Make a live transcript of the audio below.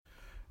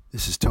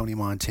This is Tony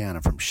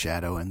Montana from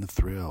Shadow and the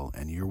Thrill,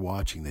 and you're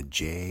watching the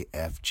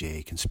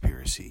JFJ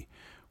Conspiracy,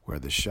 where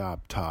the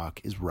shop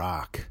talk is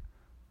rock.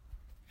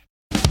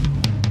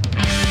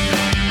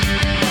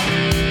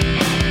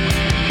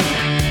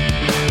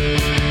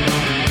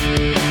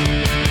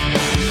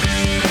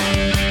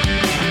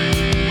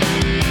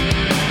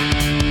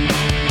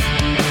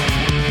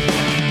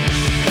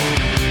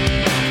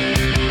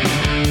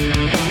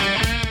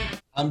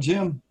 I'm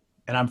Jim.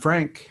 And I'm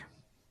Frank.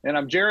 And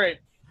I'm Jared.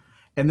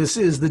 And this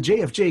is the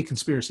JFJ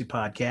Conspiracy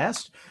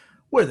Podcast,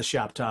 where the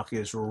shop talk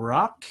is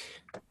rock.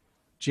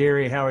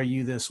 Jerry, how are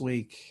you this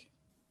week?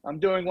 I'm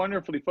doing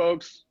wonderfully,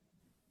 folks.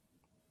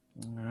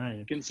 All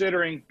right.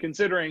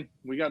 Considering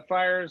we got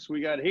fires,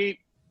 we got heat,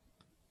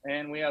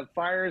 and we have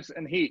fires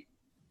and heat.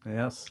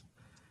 Yes.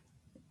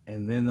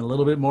 And then a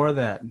little bit more of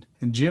that.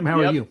 And Jim, how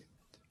are you?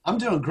 I'm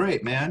doing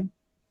great, man.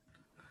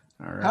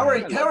 All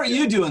right. How are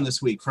you doing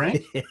this week,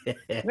 Frank?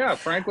 Yeah,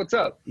 Frank, what's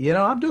up? You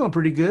know, I'm doing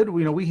pretty good.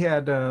 You know, we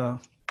had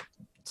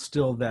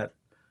still that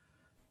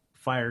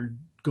fire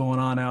going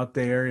on out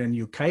there in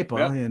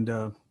Yucaipa,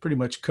 and pretty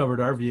much covered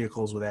our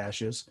vehicles with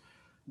ashes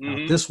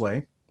out this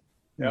way.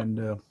 Yep.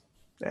 And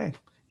hey,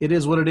 it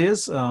is what it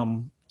is.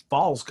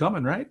 Fall's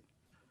coming, right?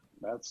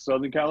 That's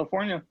Southern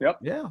California. Yep.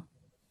 Yeah.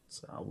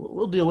 So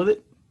we'll deal with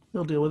it.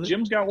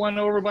 Jim's got one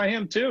over by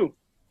him, too.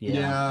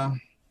 Yeah.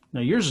 Now,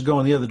 yours is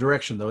going the other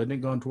direction, though. Isn't it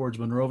going towards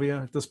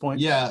Monrovia at this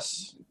point?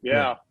 Yes.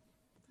 Yeah.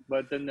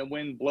 But then the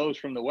wind blows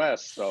from the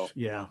west, so.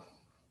 Yeah.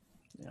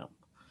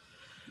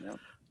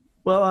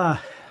 Well,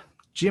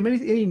 Jim,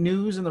 any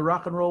news in the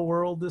rock and roll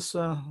world this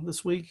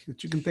week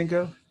that you can think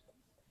of?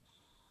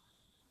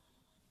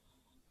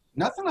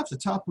 Nothing off the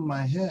top of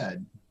my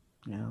head.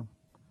 Yeah.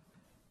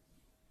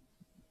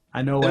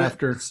 I know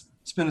It's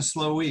been a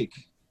slow week.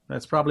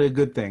 That's probably a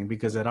good thing,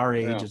 because at our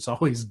age, it's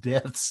always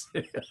deaths.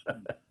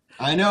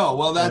 I know.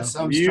 Well, I'm just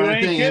trying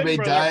to think. Anybody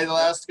brother. died the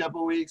last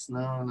couple of weeks?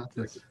 No, not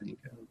that I could think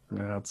of.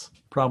 That's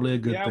probably a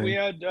good thing. Yeah, we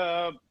had,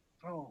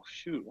 what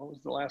was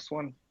the last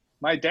one?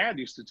 My dad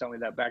used to tell me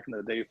that back in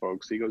the day,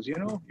 folks. He goes, you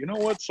know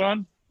what,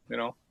 son? You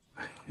know,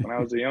 when I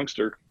was a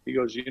youngster, he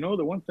goes,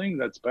 the one thing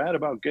that's bad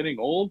about getting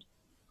old,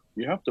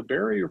 you have to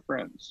bury your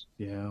friends.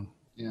 Yeah.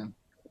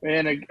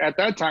 And at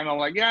that time, I'm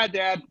like, yeah,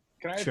 Dad,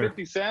 can I have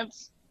 50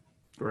 cents?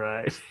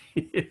 Right.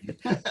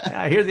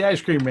 I hear the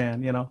ice cream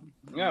man,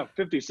 Yeah,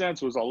 50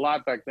 cents was a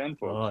lot back then,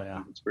 folks. Oh,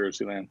 yeah.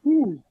 Conspiracy land.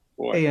 Woo,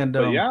 boy. And,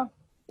 but yeah,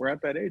 we're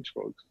at that age,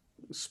 folks.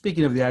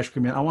 Speaking of the ice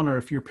cream man, I wonder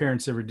if your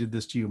parents ever did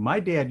this to you. My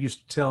dad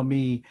used to tell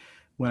me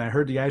when I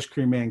heard the ice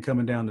cream man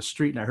coming down the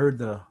street, and I heard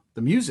the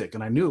music,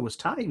 and I knew it was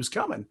time he was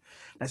coming.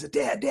 And I said,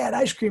 Dad,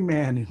 ice cream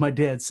man. And my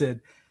dad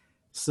said,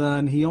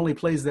 son, he only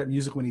plays that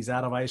music when he's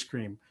out of ice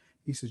cream.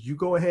 He says, you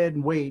go ahead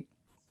and wait,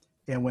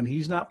 and when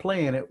he's not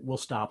playing it, we'll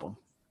stop him.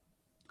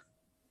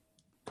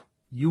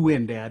 You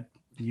win, Dad.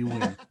 You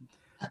win.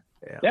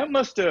 Yeah.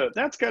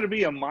 That's got to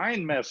be a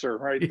mind messer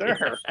right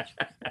there.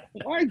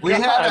 My We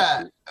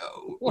God.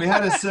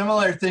 had a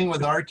similar thing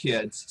with our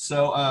kids.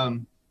 So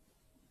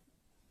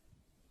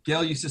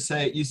Gail used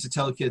to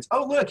tell the kids,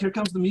 "Oh, look, here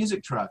comes the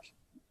music truck."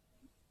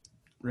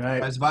 Right.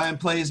 Drives by and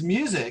plays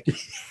music.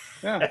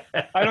 Yeah.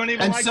 I don't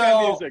even And like so-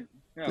 that music.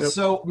 Yeah.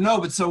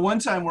 So one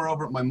time we're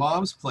over at my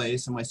mom's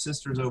place, and my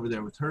sister's over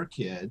there with her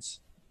kids.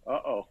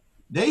 Uh-oh.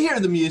 They hear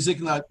the music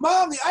and they're like,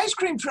 Mom, the ice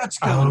cream truck's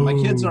coming.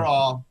 My kids are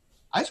all,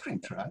 ice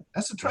cream truck?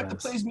 That's the truck that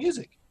plays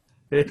music.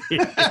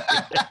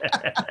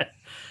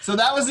 So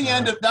that was the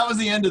end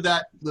of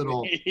that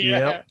little.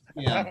 Yeah.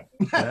 Yeah.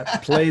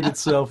 That played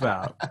itself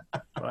out.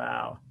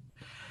 Wow.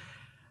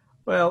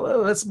 Well,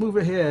 let's move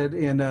ahead,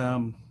 and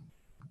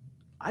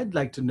I'd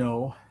like to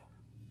know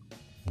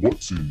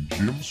What's in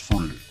Jim's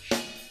fridge?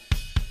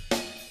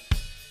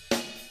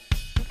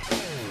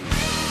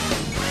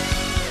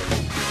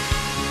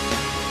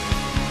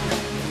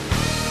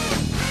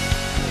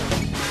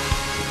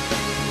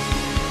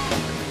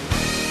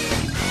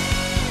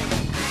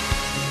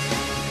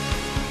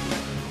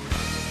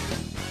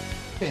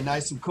 Okay,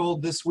 nice and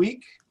cold this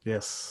week.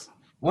 yes.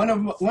 One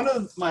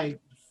of my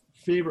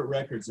favorite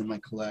records in my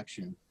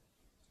collection.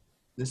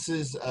 This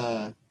is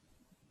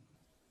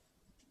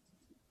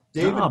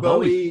David Bowie.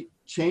 Bowie,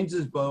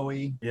 Changes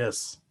Bowie,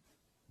 Yes.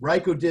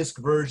 Ryko disc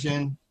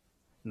version,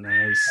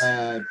 Nice.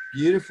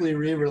 beautifully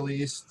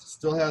re-released.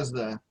 Still has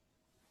the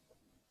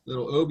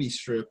little Obi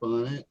strip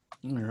on it.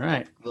 All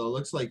right. Though it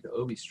looks like the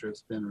Obi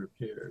strip's been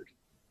repaired.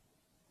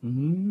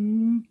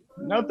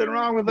 Nothing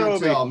wrong with Can't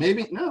Obi. tell.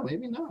 Maybe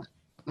not.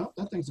 No,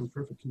 that thing's in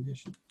perfect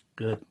condition.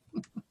 Good.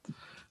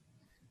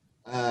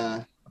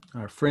 Uh,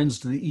 Our friends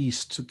to the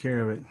east took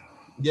care of it.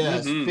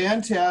 Yes,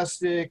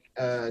 fantastic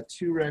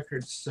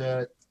 2-record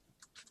set.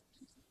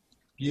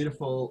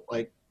 Beautiful,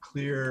 like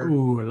clear,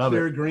 Ooh, I love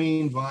clear it.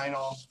 green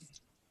vinyl.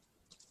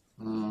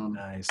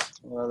 Nice.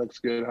 Well, that looks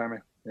good, Jaime.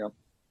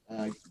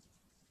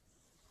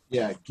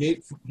 Yeah.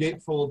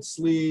 Gatefold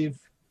sleeve.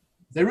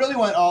 They really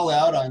went all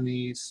out on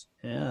these.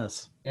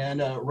 Yes. And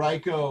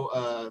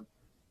Ryko,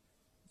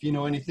 if you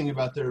know anything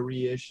about their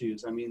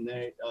reissues, I mean,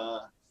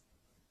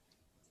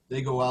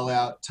 They go all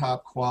out,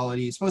 top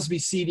quality. It's supposed to be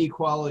CD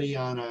quality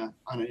on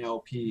an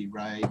LP,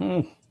 right?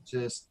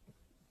 Just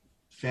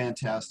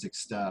fantastic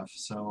stuff.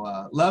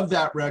 So love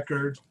that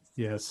record.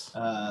 Yes.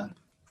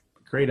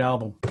 Great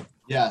album.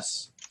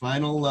 Yes.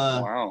 Vinyl.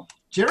 Wow.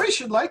 Jerry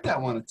should like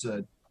that one. It's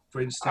a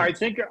greatest. I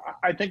think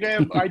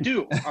I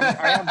do.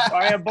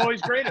 I have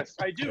Bowie's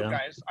Greatest. I do, Yeah.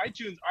 guys.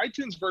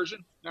 iTunes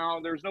version. Now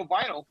there's no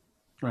vinyl,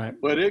 Right.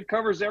 but it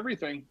covers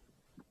everything.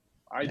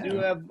 I do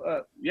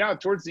have,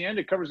 towards the end,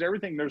 it covers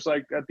everything. There's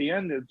like, at the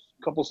end, it's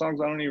a couple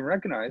songs I don't even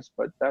recognize,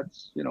 but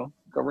that's,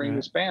 covering Right.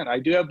 the span. I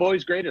do have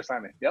Bowie's Greatest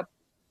on it. Yep.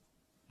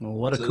 Well,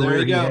 what a So there career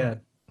you he go.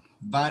 had.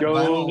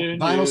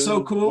 Vinyl's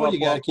so cool. Whoop, You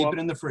got to whoop, keep whoop. it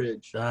in the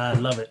fridge. I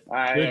love it.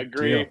 I Good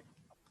agree. deal.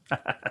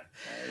 I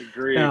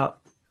agree. Now,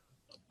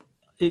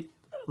 the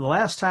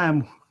last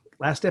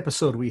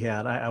episode we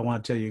had, I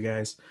want to tell you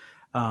guys,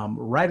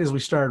 right as we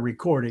started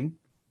recording,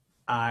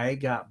 I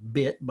got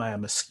bit by a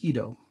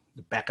mosquito,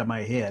 the back of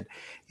my head.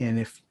 And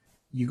if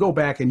you go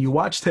back and you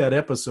watch that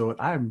episode,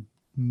 I'm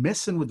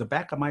messing with the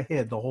back of my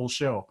head the whole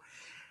show.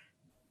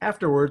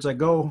 Afterwards, I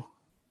go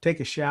take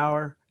a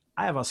shower.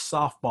 I have a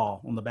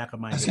softball on the back of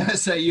my I was head. gonna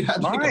say you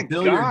had like My a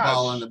billiard gosh.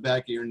 ball on the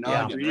back of your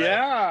noggin. Right?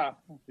 Yeah.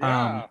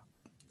 Yeah.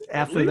 At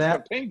After least that,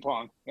 a ping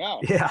pong. Yeah.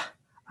 yeah,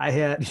 I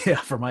had,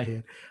 for my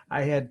head,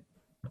 I had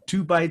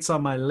 2 bites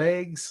on my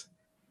legs,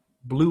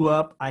 blew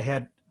up. I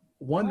had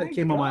one that My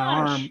came on my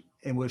gosh. arm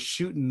and was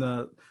shooting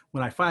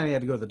when I finally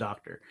had to go to the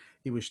doctor,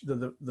 it was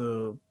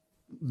the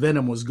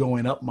venom was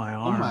going up my Oh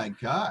arm. my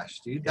gosh,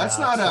 dude. That's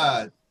Yeah, not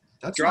a.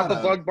 That's Drop not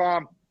a bug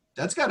bomb.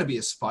 That's got to be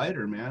a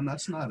spider, man.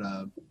 That's not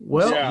a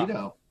Well, Yeah.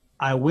 mosquito.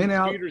 I went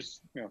out.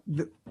 Peters.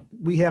 Yeah.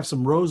 We have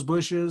some rose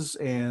bushes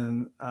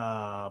and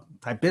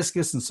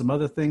hibiscus and some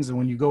other things. And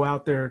when you go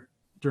out there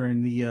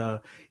during the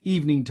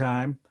evening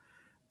time,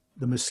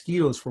 the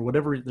mosquitoes, for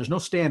whatever, there's no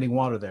standing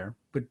water there,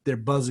 but they're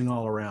buzzing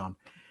all around.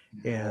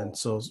 And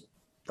so,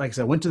 like I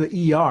said, I went to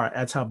the ER.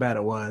 That's how bad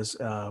it was.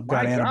 Got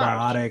gosh.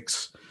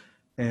 antibiotics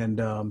and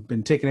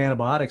been taking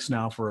antibiotics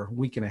now for a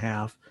week and a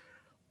half.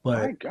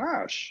 But My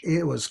gosh.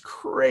 it was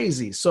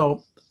crazy.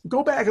 So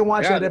go back and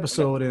watch Yeah, that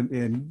episode.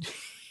 And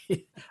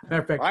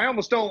matter of fact, I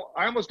almost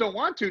don't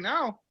want to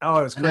now. oh,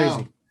 it was I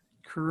know.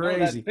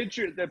 crazy.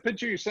 No, that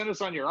picture you sent us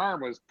on your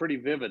arm was pretty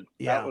vivid.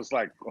 Yeah. That was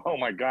like, oh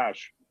my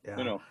gosh.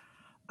 Yeah.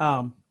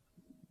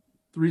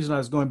 The reason I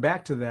was going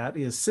back to that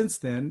is since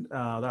then,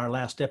 our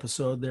last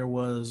episode, there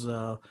was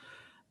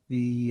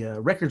the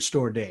record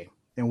store day,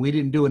 and we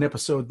didn't do an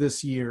episode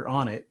this year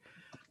on it,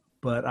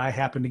 but I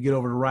happened to get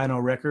over to Rhino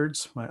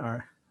Records,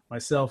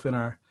 myself and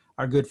our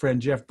good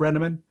friend Jeff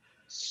Brenneman.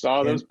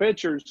 Saw those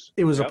pictures.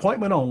 It was Yep.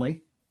 appointment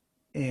only,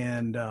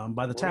 and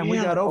by the time we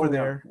got over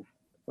there,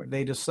 yeah.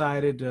 they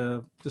decided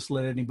to just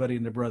let anybody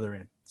and their brother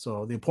in.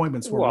 So the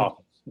appointments were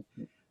Wow.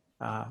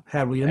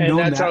 had we And known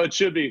that's that. how it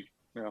should be.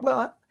 Yeah.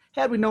 Well,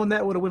 had we known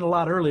that, would have went a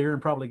lot earlier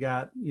and probably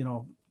got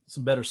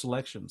some better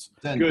selections.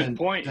 Good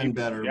point. Then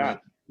better. Yeah.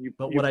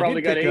 But You what I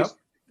probably did got pick up,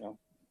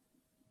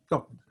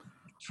 aced.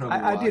 Trouble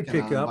I did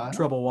walking pick on up vinyl.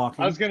 Trouble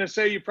Walking. I was going to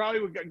say you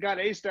probably got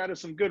aced out of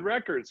some good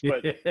records,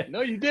 but no,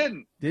 you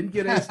didn't. Didn't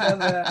get aced out of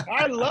that.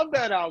 I love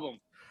that album.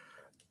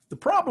 The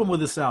problem with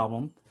this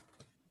album,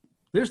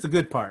 there's the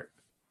good part: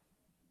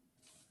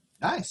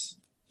 Nice.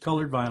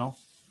 colored vinyl.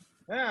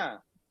 Yeah.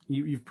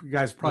 You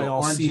guys probably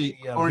Little all orangey- see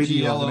the orangey video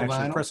of yellow them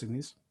actually vinyl. pressing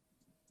these.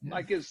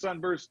 Like his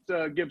Sunburst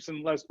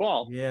Gibson Les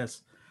Paul.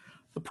 Yes.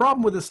 The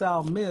problem with this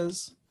album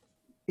is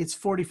it's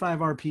 45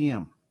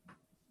 RPM.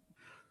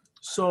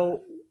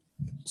 So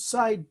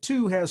side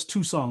 2 has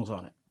 2 songs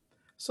on it.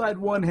 Side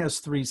 1 has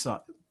 3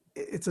 songs.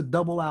 It's a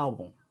double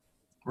album,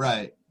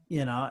 Right.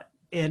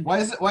 and Why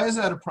is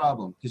that a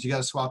problem? Because you got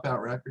to swap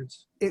out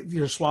records.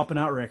 you're swapping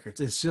out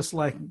records. It's just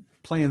like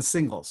playing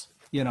singles,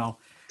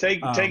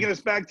 Taking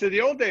us back to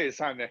the old days,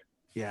 Jaime.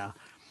 Yeah.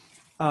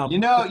 You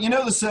know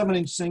the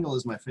 7-inch single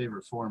is my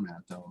favorite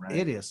format, though, right?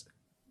 It is.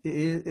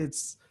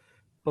 It's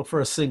but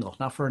for a single,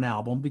 not for an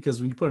album, because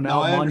when you put an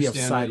No, I album on, you have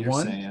understand what side you're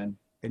 1 saying.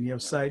 and you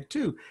have side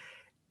 2.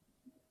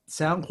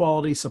 Sound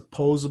quality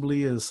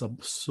supposedly is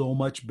so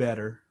much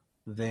better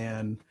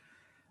than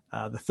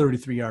the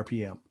 33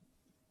 RPM.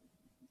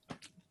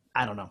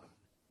 I don't know.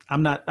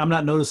 I'm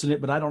not noticing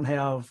it, but I don't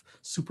have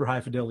super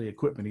high fidelity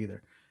equipment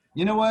either.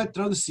 You know what?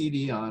 Throw the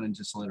CD on and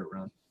just let it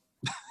run.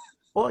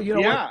 Well, you know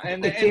Yeah, what?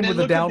 and It came then with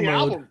a look at the download,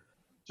 album.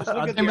 Just look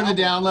at the Remember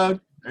the album.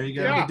 download? There you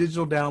go. Yeah. a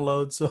digital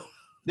download. So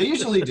They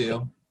usually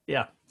do.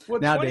 yeah,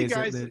 What's nowadays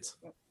funny, guys, it's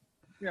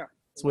yeah.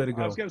 it's the way to I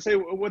go. was going to say,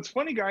 what's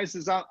funny, guys,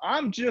 is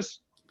I'm just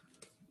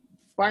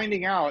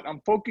finding out. I'm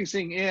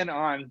focusing in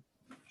on.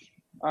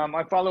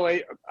 I follow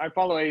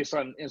Ace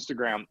on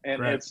Instagram,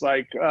 and Right. it's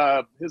like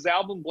his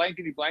album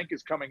Blankety Blank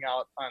is coming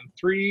out on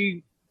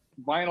 3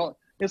 vinyl.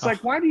 It's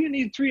like, why do you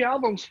need 3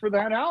 albums for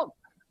that out?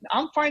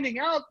 I'm finding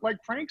out, like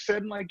Frank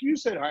said, and like you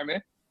said, Jaime,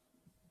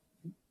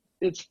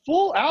 it's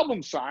full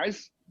album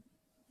size,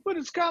 but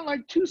it's got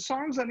like 2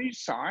 songs on each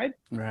side,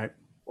 Right.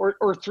 or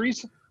 3.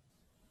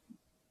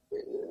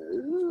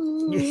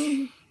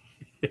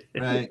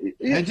 right?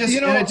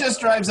 You know, And it just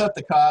drives up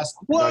the cost.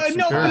 well, production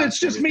no, cost, it's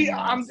just me.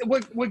 everything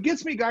else. What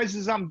gets me, guys,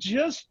 is I'm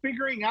just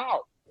figuring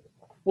out.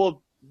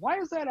 Well, why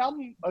is that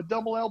album a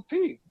double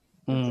LP?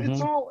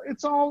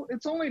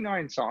 It's only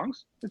 9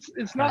 songs.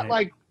 It's not Right.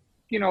 like,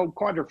 you know,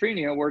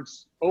 Quadrophenia where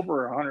it's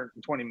over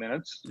 120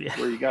 minutes, Yeah.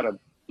 where you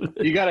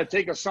gotta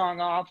take a song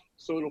off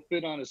so it'll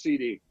fit on a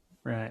CD.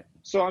 Right.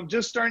 So I'm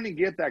just starting to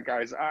get that,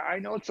 guys. I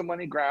know it's a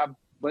money grab,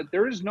 but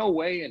there is no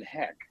way in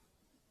heck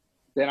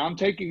that I'm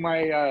taking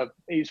my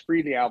Ace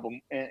Frehley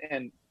album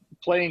and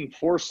playing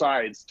 4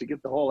 sides to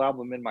get the whole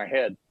album in my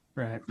head.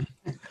 Right.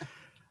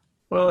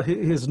 Well,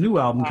 his new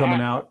album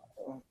coming out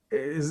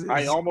is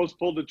I almost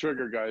pulled the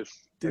trigger, guys.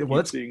 I keep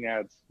what's seeing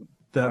ads.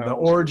 the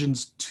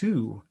Origins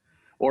 2.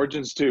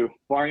 Origins 2,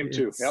 Volume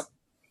 2. It's- Yep.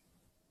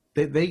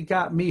 They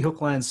got me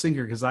hook, line,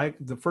 sinker because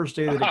the first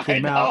day that it I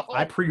came out, know.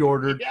 I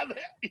pre-ordered.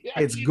 Yeah,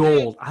 It's you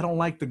gold. I don't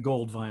like the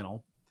gold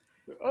vinyl.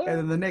 did.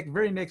 And then the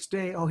very next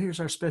day, oh, here's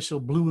our special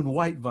blue and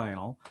white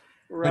vinyl.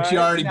 But you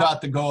Right. already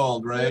bought the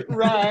gold, right?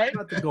 Right.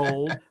 Not the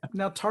gold.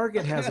 Now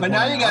Target has But one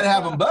now you got to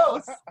out. have them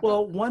both.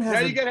 Well, one Now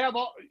has you gotta have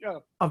all. Yeah.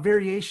 a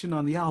variation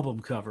on the album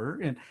cover,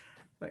 and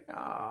like,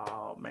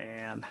 oh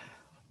man,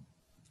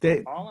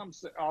 they All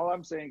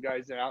I'm saying,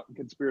 guys, out in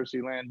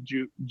conspiracy land,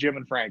 Jim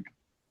and Frank,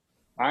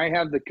 I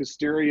have the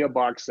Casteria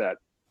box set.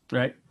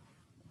 right.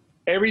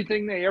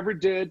 Everything they ever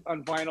did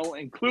on vinyl,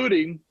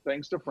 including,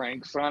 thanks to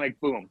Frank, Sonic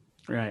Boom.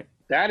 Right.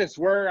 That is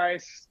where I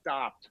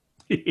stopped.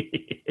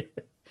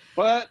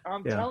 But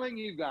I'm Yeah. telling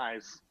you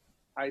guys,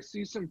 I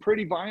see some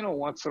pretty vinyl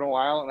once in a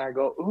while, and I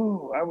go,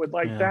 ooh, I would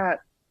like Yeah. that.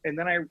 And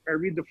then I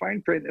read the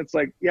fine print. It's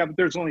like, yeah, but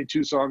there's only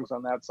 2 songs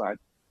on that side.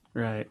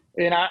 Right.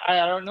 And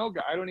I don't know,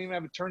 guys. I don't even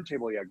have a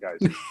turntable yet, guys.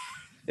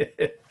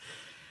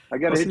 I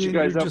got to Well, hit see, you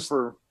guys you're up just-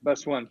 for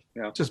best one.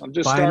 Yeah, Just I'm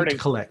just buying it starting.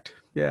 to collect.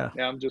 Yeah.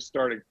 Yeah, I'm just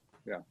starting.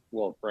 Yeah.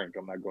 Well, Frank,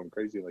 I'm not going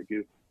crazy like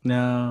you.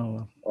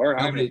 No. Or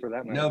Jaime for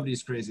that matter.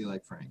 Nobody's crazy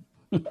like Frank.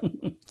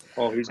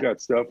 Oh, he's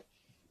got stuff.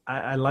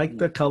 I like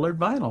the colored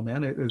vinyl,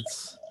 man.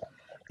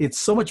 It's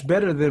so much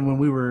better than when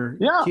we were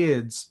Yeah.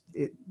 kids.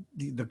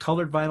 The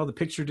colored vinyl, the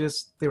picture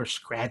discs, they were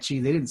scratchy.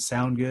 They didn't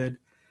sound good.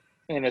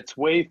 And it's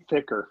way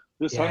thicker.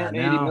 This Yeah,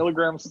 180 now-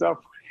 milligram stuff,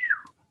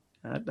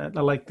 I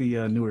like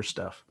the newer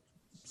stuff.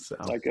 So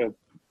like a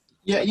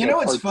Yeah, you know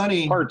what's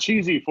funny?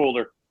 cheesy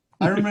folder.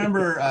 I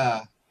remember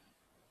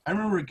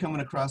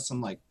coming across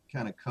some like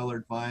kind of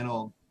colored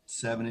vinyl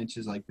 7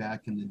 inches like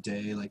back in the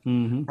day, like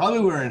mhm. probably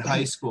we were in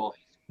high school.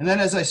 And then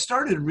as I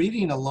started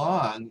reading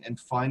along and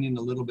finding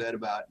a little bit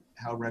about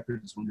how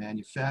records were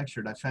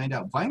manufactured, I found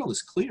out vinyl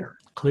is clear.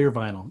 Clear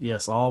vinyl.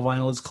 Yes, all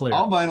vinyl is clear.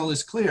 All vinyl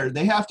is clear.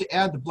 They have to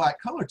add the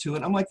black color to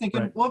it. I'm like thinking,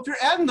 Right. well, if you're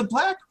adding the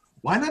black,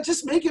 why not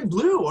just make it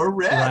blue or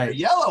red or Right.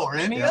 yellow or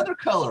any Yeah. other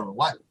color?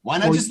 Why not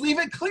Well, just leave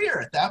it clear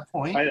at that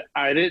point?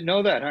 I didn't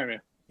know that, Jaime.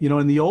 You know,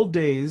 in the old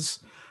days,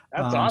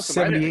 That's awesome.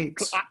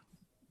 78s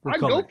were I'd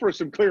go colored. for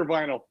some clear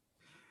vinyl.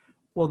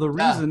 Well, the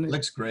Yeah, reason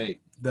looks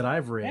great. that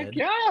I've Heck read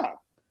yeah.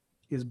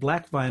 is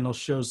black vinyl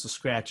shows the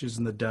scratches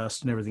and the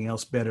dust and everything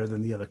else better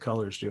than the other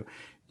colors do.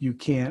 You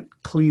can't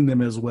clean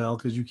them as well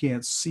because you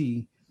can't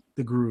see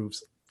the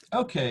grooves.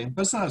 Okay,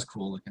 but it's not as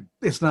cool looking.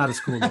 It's not as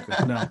cool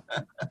looking. No.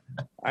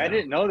 I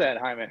didn't know that,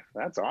 Jaime.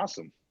 That's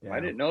awesome. Yeah. I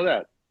didn't know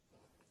that.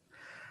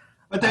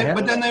 But I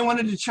have- then they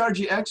wanted to charge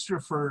you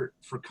extra for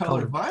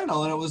colored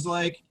vinyl, and it was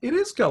like It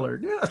is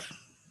colored. Yeah.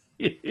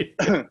 You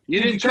didn't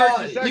you charge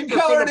color, us you extra can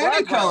color for it the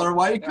any black color. vinyl.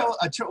 Why you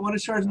Yeah. want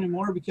to charge me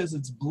more because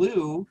it's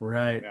blue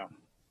Right. Yeah.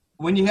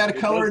 when you had to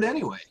It color does- it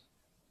anyway?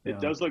 It Yeah.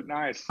 does look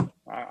nice.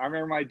 I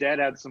remember my dad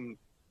had some. I'm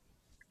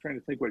trying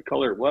to think what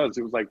color it was.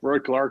 It was like Roy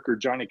Clark or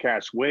Johnny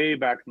Cash way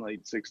back in the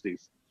late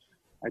 '60s.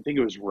 I think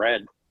it was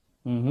red,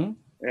 Mm-hmm.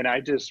 and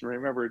I just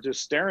remember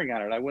just staring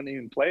at it. I wouldn't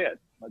even play it.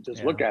 I'd just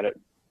Yeah. look at it.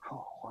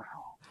 Oh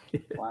wow,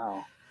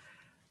 wow.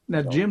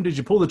 Now, Jim, did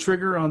you pull the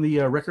trigger on the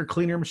record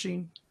cleaner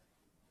machine?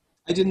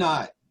 I did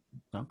not.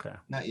 Okay.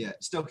 Not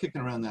yet. Still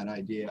kicking around that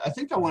idea. I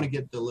think I want to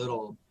get the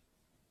little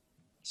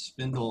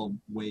spindle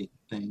weight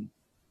thing.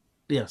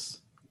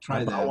 Yes.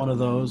 Try I bought that. one of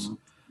those,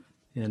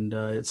 and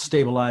it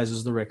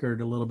stabilizes the record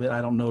a little bit. I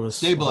don't notice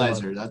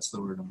Stabilizer. That's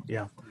the word.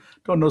 Yeah.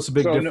 Don't notice a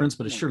big So, no- difference,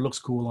 but it sure looks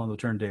cool on the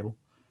turntable.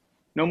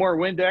 No more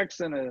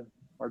Windex and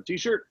our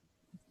T-shirt.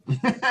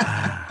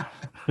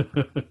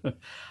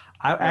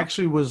 I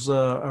actually was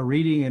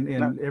reading, and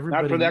Not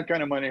everybody, for that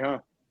kind of money, huh?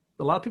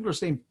 a lot of people are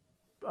saying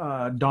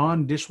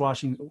Dawn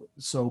dishwashing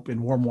soap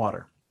in warm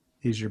water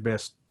is your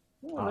best,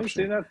 Well, they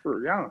Option. say that for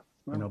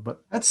you know,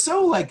 but That's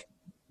so like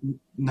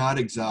not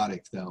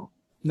exotic though.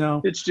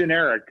 no. it's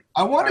generic.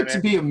 I want it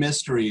Fine, to eh? be a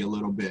mystery a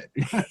little bit.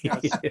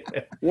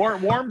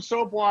 Warm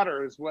soap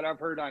water is what I've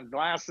heard on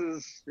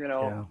glasses. You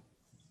know,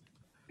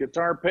 Yeah.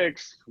 guitar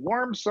picks.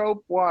 Warm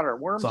soap water.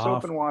 Warm Soft.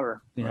 soap and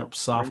water. Yep, Well,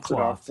 soft rinse it off,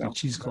 cloth, and yeah.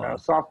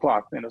 cheesecloth. Soft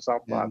cloth and a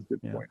soft cloth. Good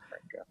Yeah. point,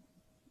 Frank. Yeah.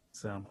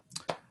 So,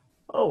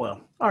 oh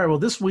well. All right. Well,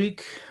 this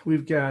week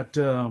we've got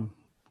some.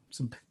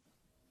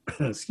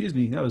 Excuse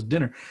me, that was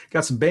dinner.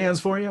 Got some bands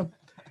for you.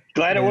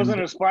 Glad it And-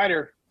 wasn't a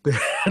spider.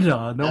 No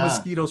Ah.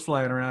 mosquitoes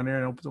flying around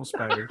there. No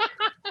spiders.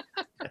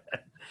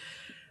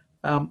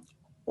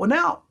 Well,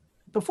 now,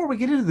 before we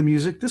get into the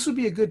music, this would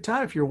be a good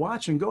time if you're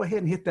watching. Go ahead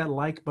and hit that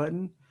like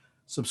button,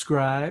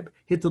 subscribe,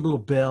 hit the little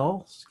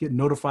bell, get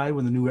notified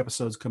when the new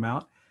episodes come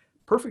out.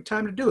 Perfect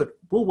time to do it.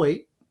 We'll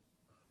wait.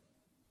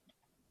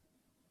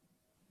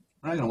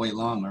 We're not going to wait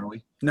long, are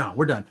we? No,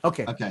 we're done.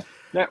 Okay. Okay.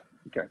 Yeah.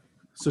 Okay.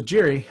 So,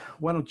 Jerry,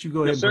 why don't you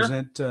go ahead Yes, and sir.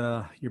 present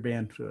your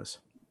band to us?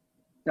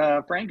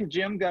 Frank and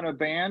Jim got a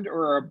band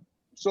or a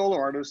solo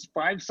artist,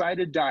 Five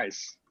Sided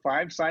Dice.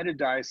 Five Sided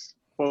Dice,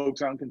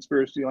 folks on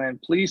Conspiracy Land.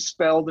 Please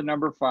spell the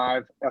number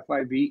 5,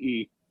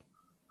 F-I-V-E.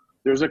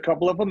 There's a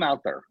couple of them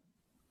out there.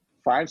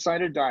 Five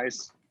Sided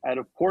Dice out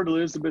of Port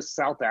Elizabeth,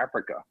 South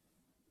Africa.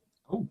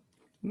 Oh.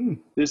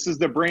 This is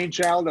the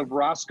brainchild of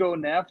Roscoe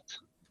Neft.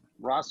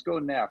 Roscoe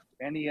Neft,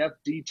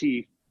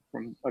 N-E-F-D-T,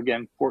 from,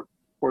 again, Port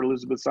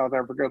Elizabeth, South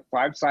Africa.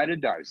 Five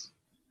Sided Dice.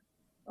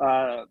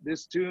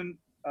 This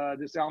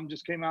album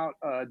just came out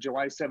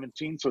July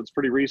 17th, so it's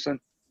pretty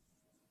recent.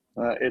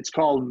 It's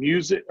called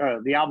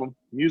the album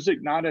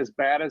Music Not As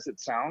Bad As It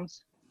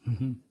Sounds.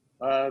 Mm-hmm.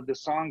 The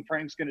song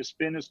Frank's Gonna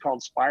Spin is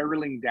called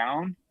Spiraling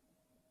Down.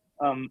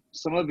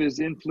 Some of his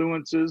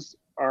influences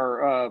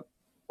are,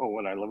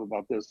 what I love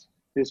about this.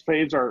 His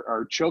faves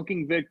are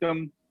Choking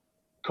Victim,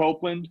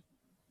 Copeland,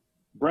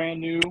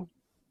 Brand New,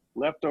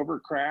 Leftover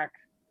Crack,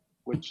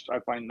 which I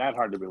find that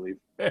hard to believe,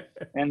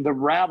 and The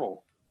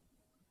Rabble.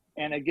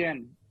 And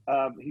again,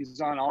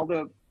 he's on all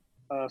the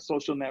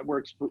social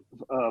networks,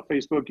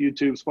 Facebook,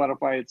 YouTube,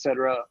 Spotify,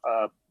 etc.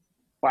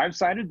 Five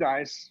Sided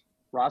Dice,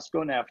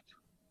 Roscoe Neft.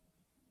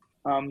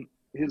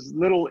 His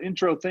little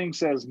intro thing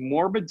says,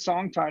 morbid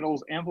song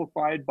titles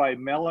amplified by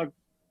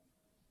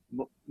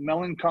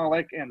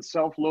melancholic and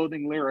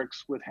self-loathing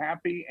lyrics with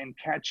happy and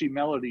catchy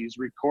melodies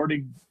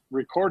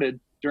recorded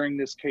during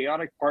this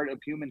chaotic part of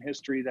human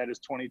history that is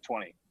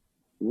 2020.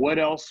 What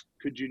else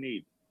could you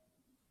need?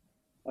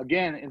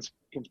 Again, in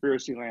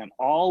Conspiracy Land,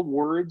 all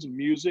words,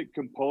 music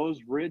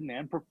composed, written,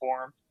 and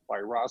performed by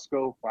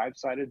Roscoe Five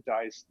Sided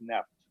Dice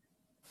Neft.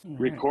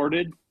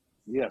 Recorded,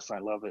 yes, I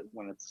love it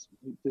when it's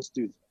this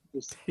dude.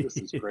 This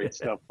is great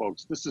stuff,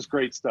 folks. This is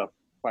great stuff.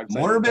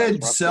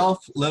 Morbid,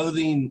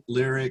 self-loathing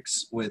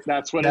lyrics with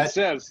that's what it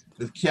says.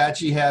 With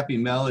catchy, happy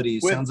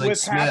melodies. Sounds like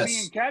with happy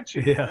Smiths. and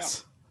catchy.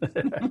 Yes.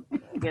 Yeah.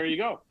 There you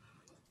go.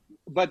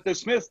 But the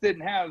Smiths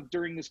didn't have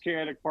during this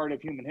chaotic part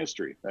of human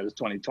history. That is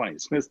 2020.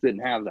 Smiths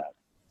didn't have that.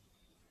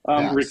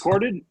 Yes.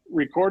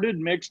 Recorded,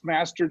 mixed,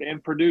 mastered,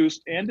 and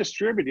produced and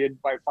distributed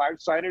by Five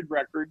Sided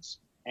Records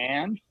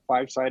and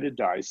Five Sided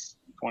Dice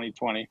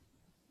 2020.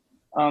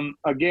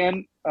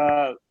 Again,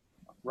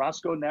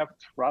 Roscoe Neft,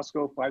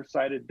 Roscoe Five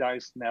Sided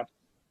Dice Neft,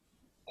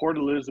 Port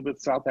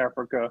Elizabeth, South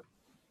Africa.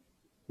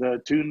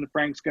 The tune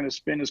Frank's Gonna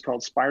Spin is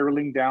called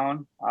Spiraling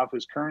Down off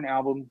his current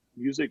album,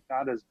 Music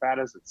Not As Bad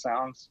As It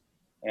Sounds.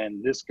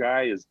 And this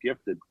guy is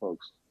gifted,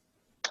 folks.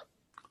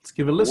 Let's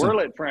give it a listen. Whirl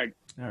it, Frank.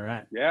 All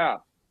right. Yeah.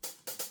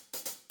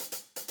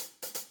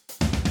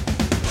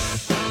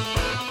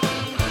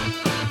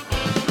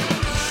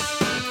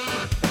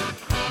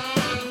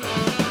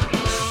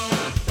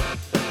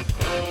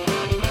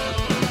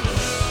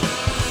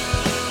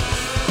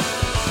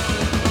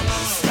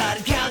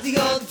 Started counting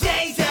all the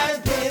days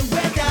I've been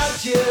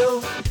without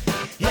you.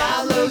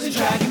 Now I'm losing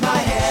track in my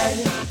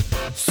head.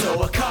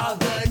 So I called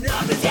the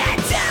numbers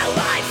until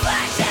I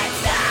flash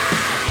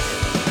inside.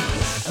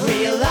 I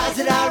realized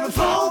that I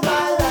revolve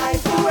my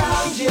life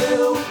around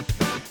you.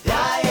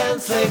 I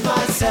enslaved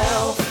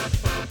myself.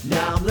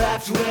 Now I'm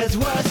left with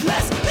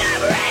worthless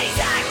memories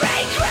and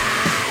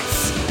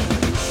regrets.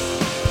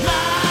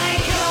 I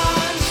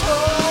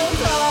control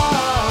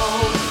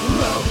all.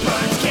 Rope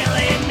burns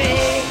killing me.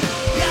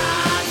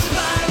 I'm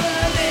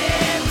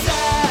spiraling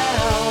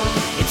down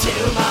into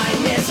my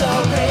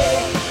misery.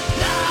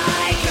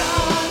 I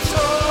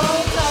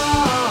control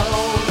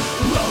all.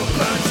 Rope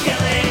burns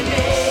killing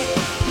me.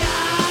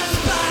 I'm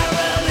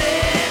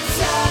spiraling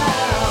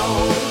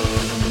down.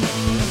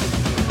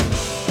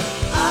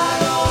 I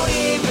don't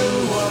even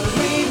want to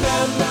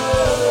remember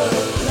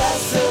the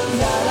lesson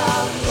that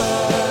I've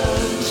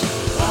learned.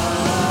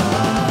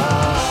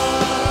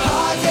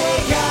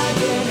 Heartache hand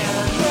in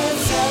hand with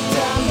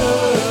September,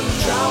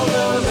 drown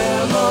the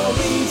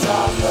memories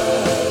I've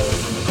heard.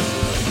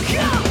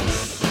 Go!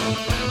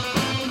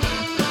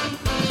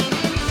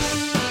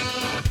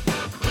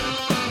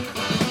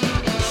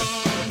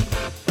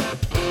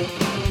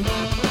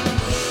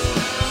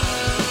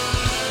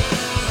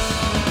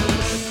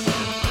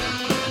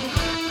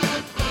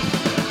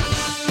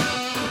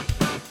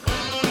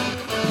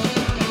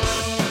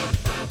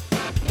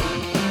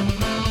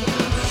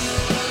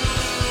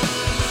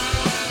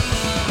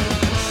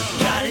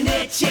 Got an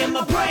itch in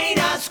my brain,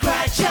 I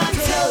scratch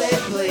until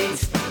it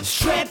bleeds.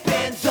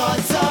 Stripping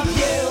thoughts of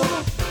you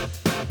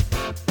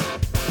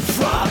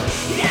from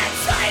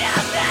inside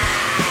of me.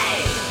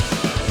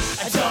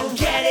 I don't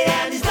get it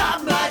and there's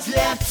not much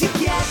left to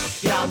get.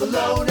 I'm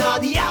alone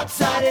on the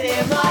outside and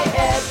in my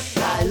head.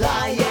 I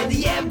lie in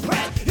the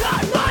imprint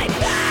on my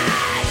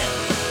bed.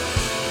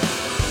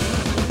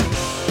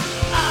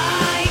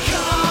 I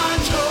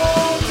can't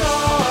hold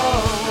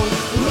on.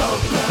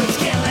 Rope burns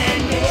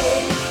killing me.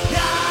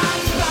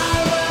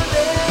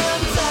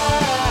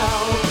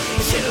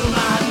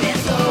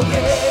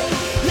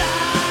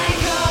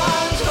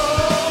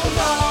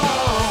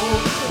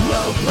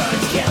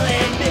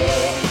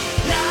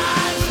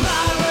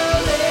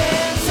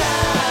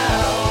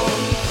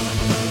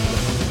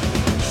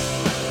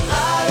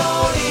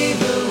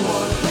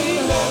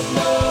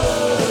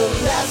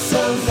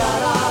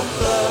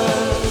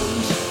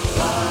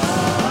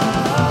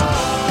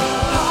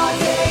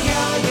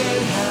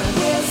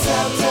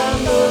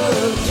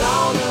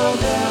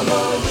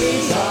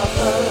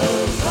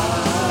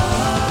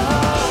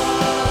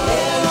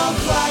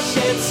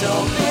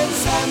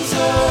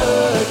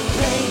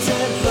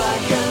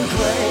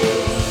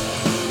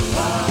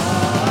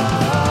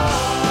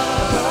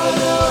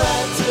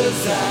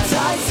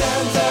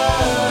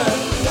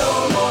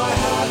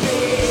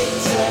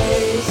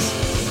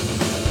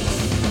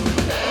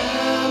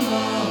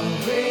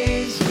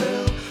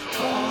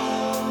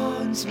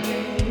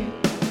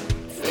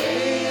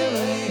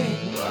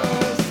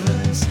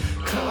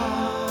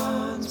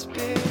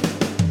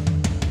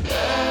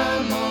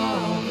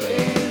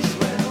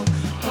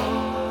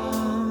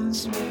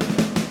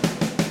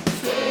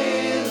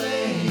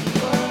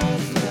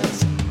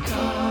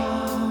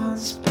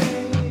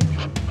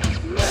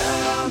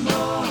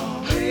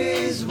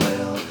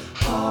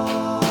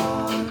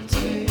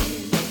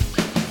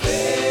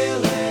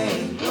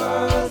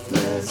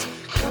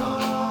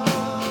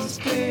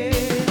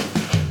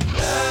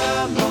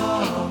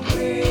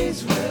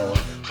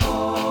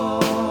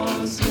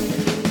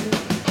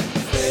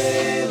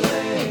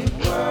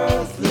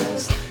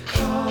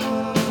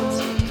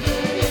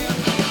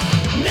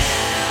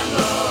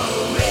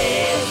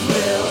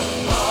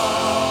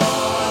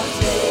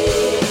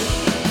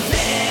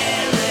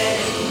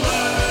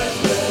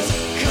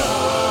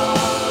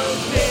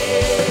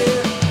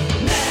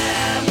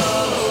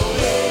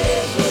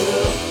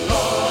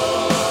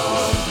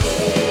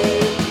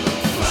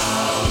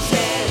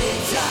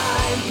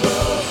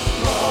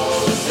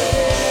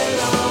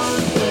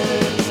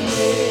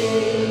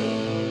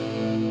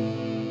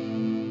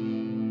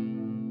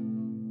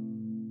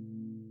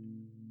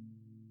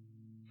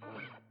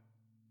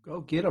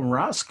 Get 'em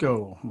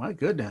Roscoe. My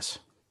goodness.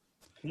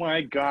 My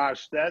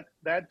gosh, that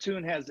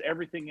tune has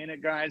everything in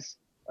it, guys.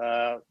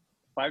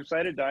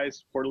 Five-sided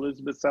dice, Port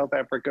Elizabeth, South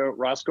Africa,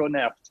 Roscoe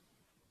Neft.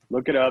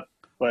 Look it up.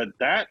 But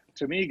that,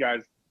 to me,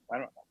 guys, I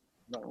don't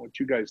know what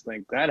you guys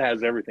think. That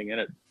has everything in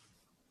it.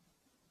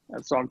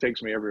 That song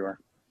takes me everywhere.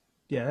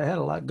 Yeah, it had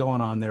a lot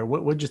going on there.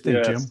 What'd you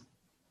think, Yes.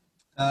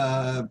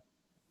 Jim?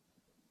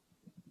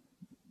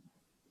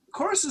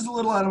 Chorus is a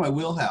little out of my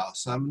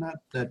wheelhouse. I'm not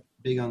that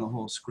big on the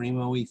whole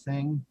screamo-y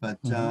thing,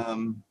 but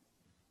the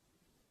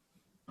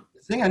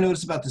thing I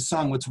noticed about the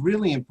song, what's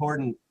really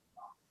important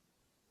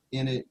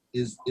in it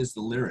is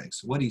the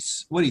lyrics. What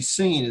he's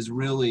singing is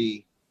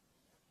really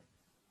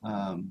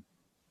a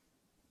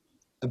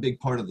big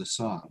part of the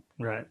song.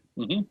 Right.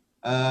 Mm-hmm.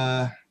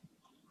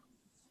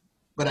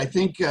 But I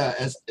think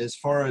as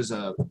far as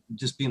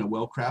just being a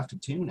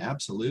well-crafted tune,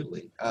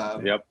 absolutely.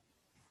 Yep.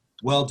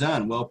 Well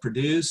done, well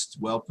produced,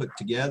 well put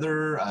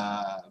together,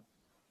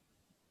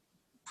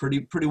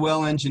 pretty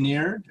well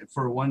engineered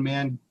for a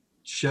one-man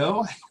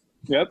show.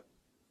 Yep.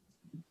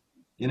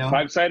 You know,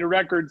 Five-sided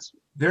records.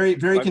 very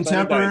Five-sided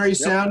contemporary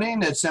dice. Yep.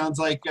 sounding. It sounds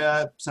like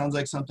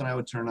something I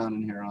would turn on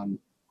and hear on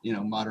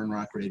modern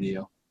rock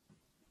radio,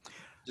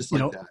 just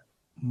like that.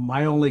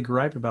 My only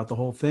gripe about the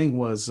whole thing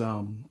was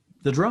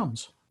the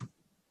drums.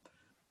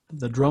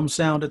 The drum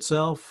sound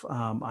itself,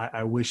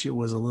 I wish it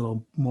was a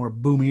little more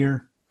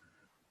boomier,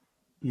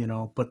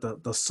 but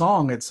the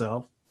song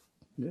itself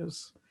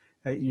is,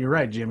 you're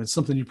right, Jim. It's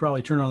something you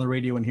probably turn on the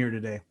radio and hear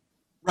today.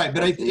 Right,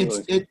 but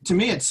to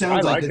me it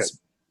sounds like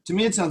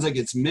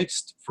it's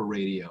mixed for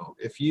radio.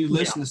 If you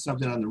listen to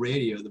something on the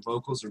radio, the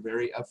vocals are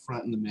very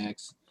upfront in the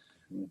mix.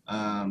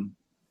 And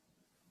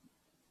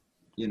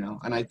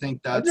I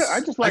think that's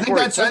I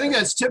think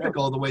that's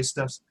typical of the way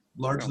stuff's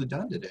largely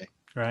done today.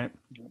 Right.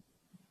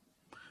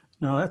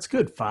 No, that's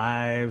good.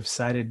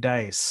 Five-sided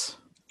dice.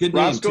 Good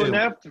name Roscoe too.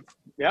 Neft.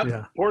 Yep.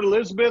 Yeah. Port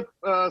Elizabeth,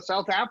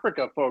 South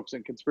Africa, folks,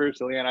 in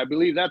Conspiracy Land. I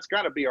believe that's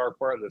got to be our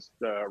farthest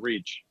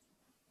reach.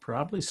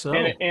 Probably so.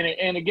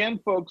 And again,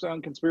 folks,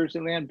 on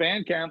Conspiracy Land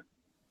Bandcamp.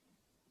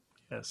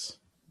 Yes.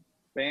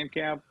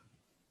 Bandcamp.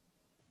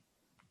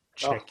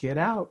 Check it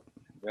out.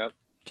 Yep.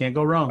 Can't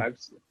go wrong.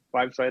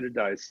 Five-sided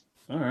dice.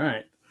 All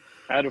right.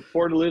 Out of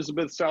Port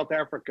Elizabeth, South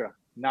Africa.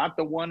 Not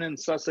the one in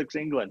Sussex,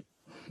 England.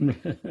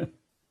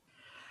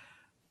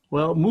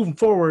 Well, moving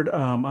forward,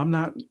 I'm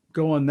not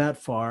going that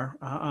far.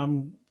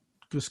 I'm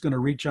just going to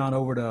reach on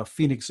over to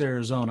Phoenix,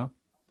 Arizona,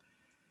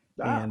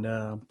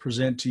 and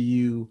present to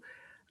you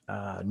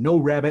No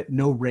Rabbit,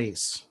 No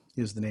Race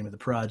is the name of the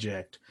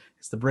project.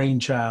 It's the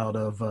brainchild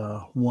of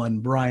one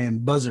Brian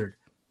Buzzard.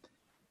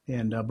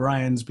 And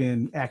Brian's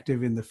been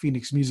active in the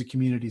Phoenix music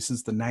community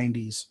since the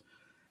 90s.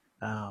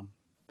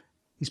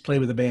 He's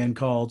played with a band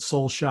called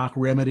Soul Shock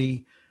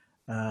Remedy,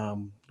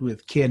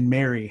 with Ken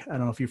Mary. I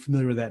don't know if you're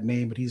familiar with that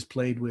name, but he's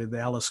played with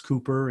Alice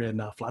Cooper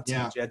and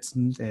Flotsam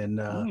Jetsons and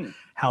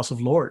House of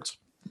Lords.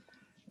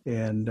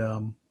 And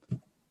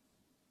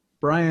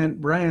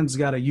Brian's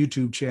got a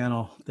YouTube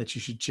channel that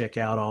you should check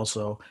out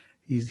also.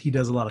 He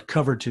does a lot of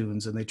cover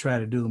tunes, and they try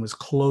to do them as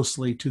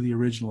closely to the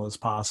original as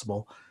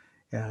possible.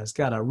 He's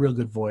got a real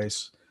good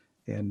voice.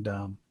 And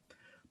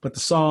but the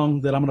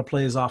song that I'm going to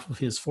play is off of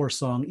his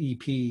 4-song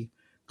EP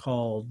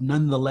called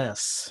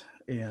Nonetheless.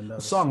 And the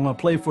song I'm going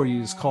to play for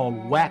you is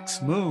called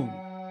Wax Moon.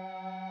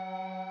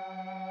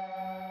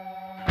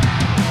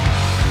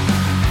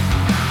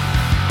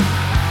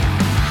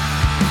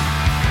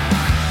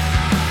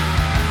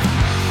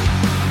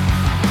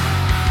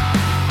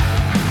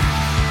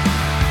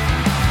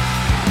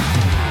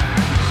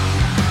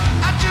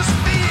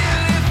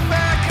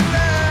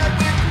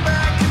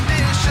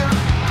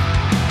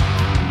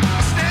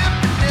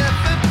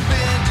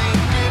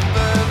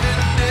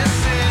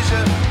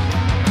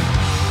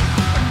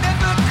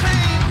 Never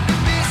claimed to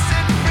be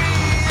set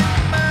free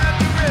in my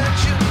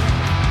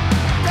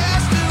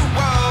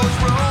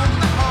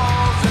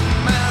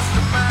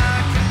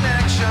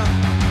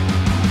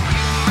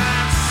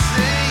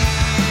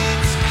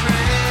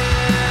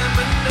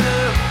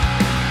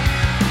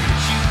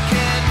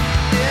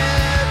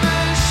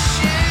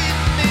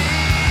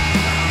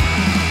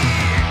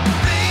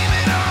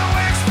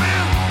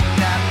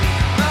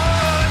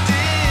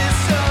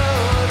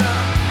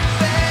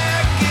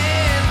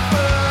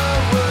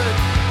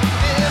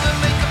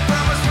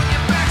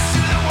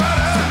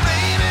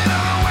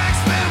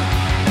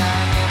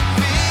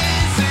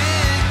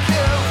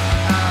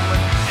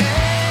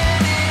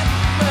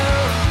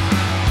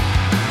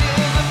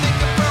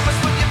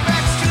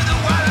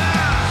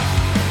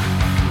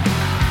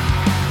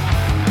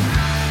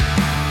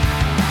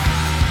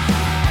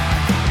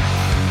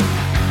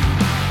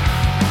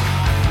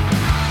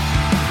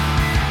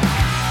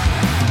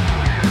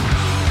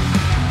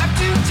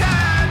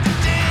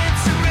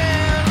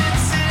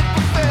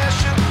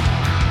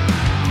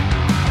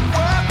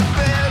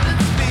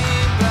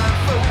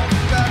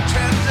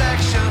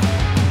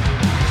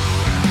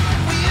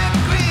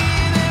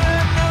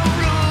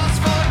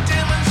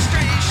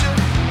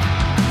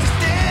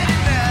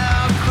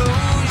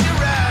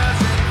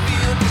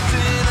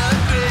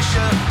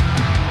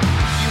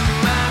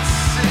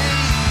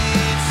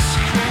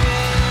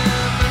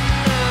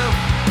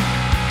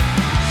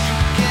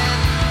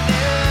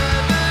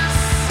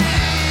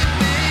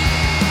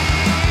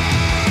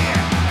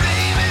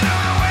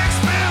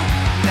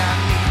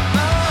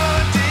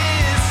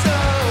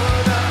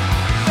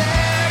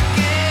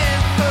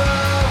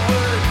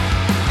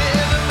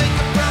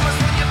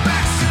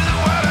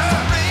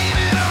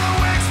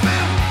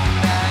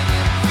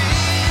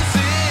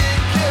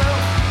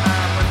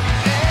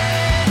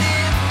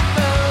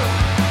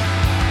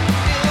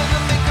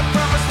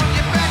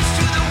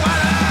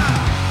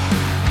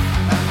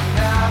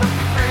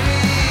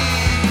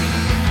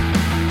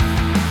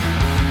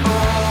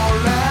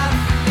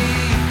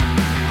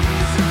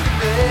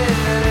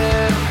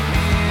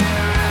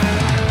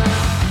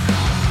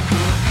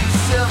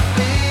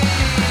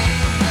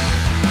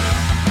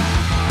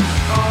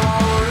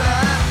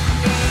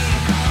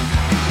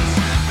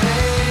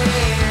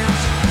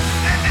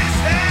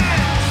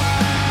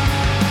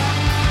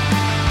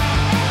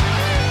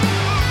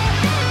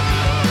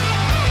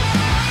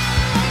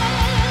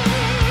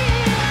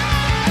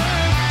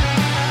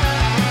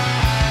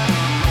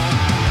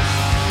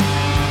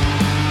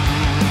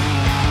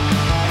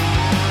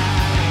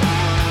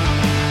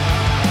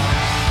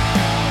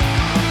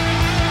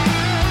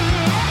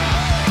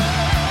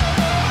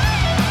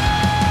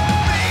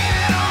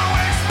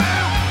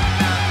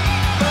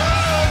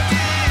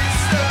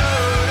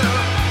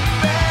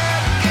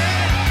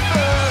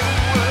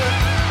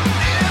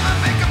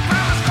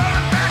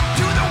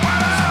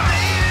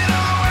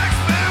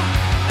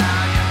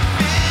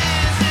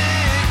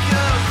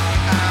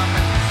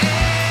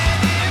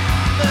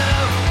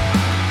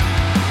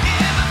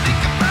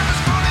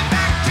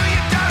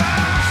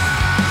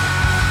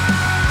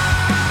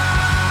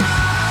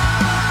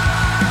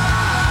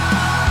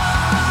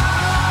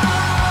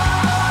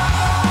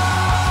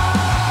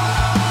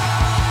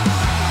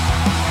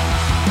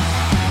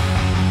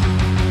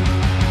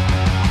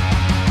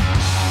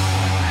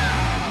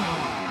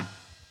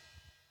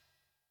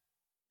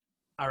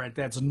right,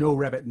 that's No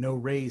Rabbit, No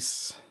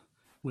Race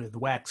with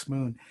Wax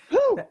Moon.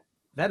 Woo!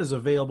 That is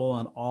available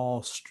on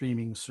all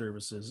streaming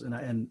services.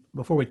 And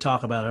before we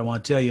talk about it, I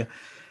want to tell you,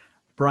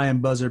 Brian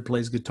Buzzard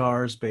plays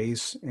guitars,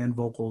 bass, and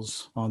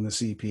vocals on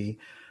the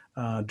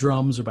EP.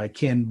 Drums are by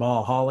Ken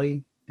Ball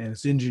Hawley, and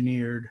it's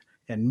engineered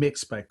and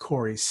mixed by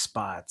Corey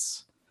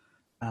Spots.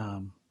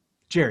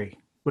 Jerry,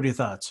 what are your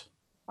thoughts?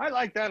 I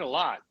like that a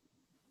lot.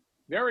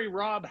 Very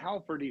Rob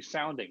Halfordy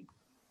sounding.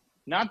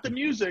 Not the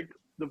music,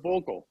 the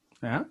vocal.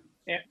 Yeah.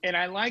 And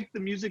I like the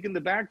music in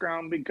the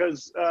background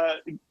because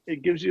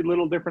it gives you a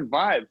little different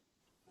vibe,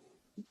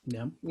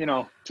 Yeah. you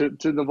know, to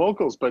the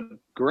vocals. But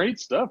great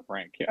stuff,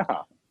 Frank.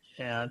 Yeah.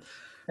 And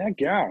Heck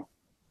yeah.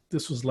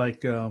 this was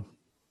like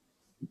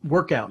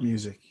workout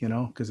music, you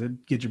know, because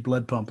it gets your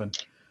blood pumping.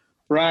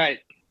 Right.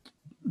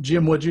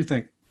 Jim, what'd you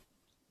think?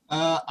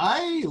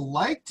 I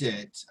liked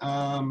it.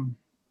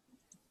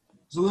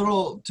 It was a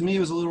little, to me, it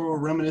was a little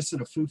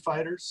reminiscent of Foo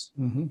Fighters.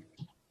 Mm-hmm.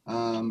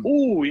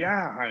 Oh,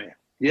 yeah. honey.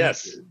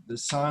 Yes. The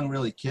song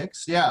really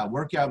kicks. Yeah,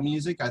 workout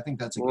music. I think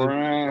that's a good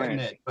way of putting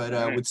it. But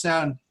Right. would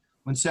sound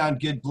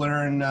good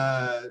blurring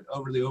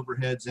over the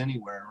overheads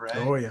anywhere, right?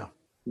 Oh, yeah.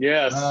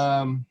 Yes.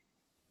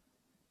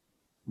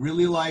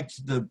 Really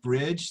liked the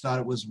bridge. Thought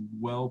it was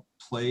well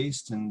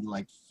placed and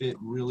like fit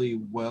really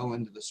well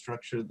into the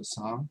structure of the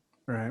song.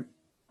 Right.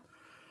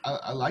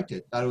 I liked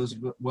it. Thought it was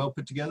well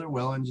put together,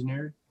 well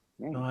engineered.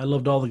 I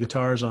loved all the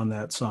guitars on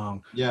that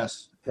song.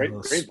 Yes. Great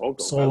The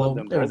vocals. I Solo, love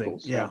them everything.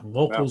 vocals. Yeah,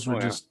 vocals Yeah. were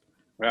Oh, yeah. just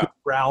Yeah. good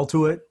growl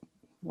to it.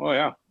 Oh,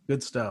 yeah.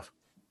 Good stuff.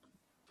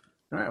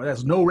 All right, well,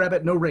 that's No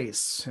Rabbit, No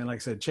Race. And like I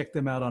said, check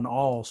them out on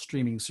all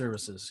streaming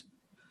services.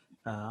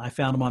 I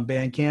found them on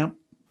Bandcamp,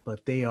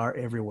 but they are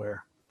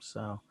everywhere.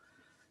 So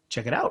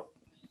check it out.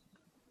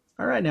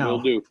 All right, now,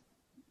 Will do.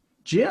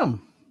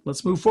 Jim,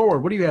 let's move forward.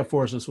 What do you have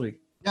for us this week?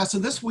 Yeah, so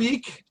this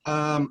week,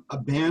 a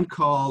band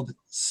called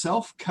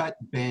Self Cut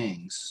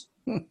Bangs,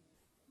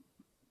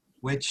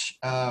 which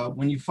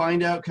when you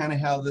find out kind of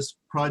how this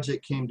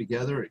project came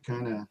together,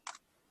 the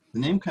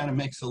name kind of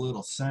makes a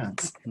little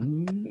sense.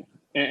 Mm,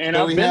 And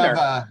So I've been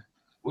there.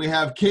 we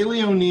have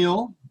Kaylee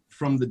O'Neill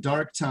from The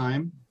Dark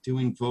Time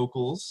doing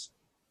vocals,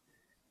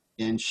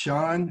 and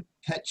Sean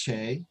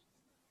Petche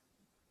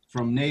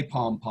from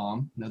Napalm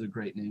Palm, another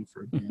great name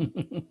for a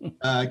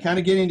band, kind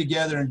of getting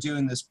together and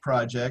doing this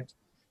project.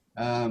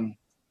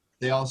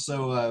 They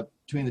also,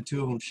 between the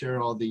two of them,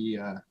 share all the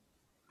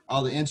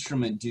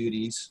instrument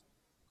duties.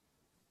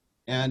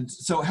 And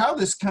so how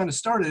this kind of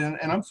started,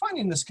 and I'm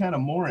finding this kind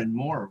of more and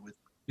more with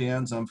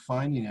bands I'm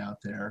finding out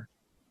there.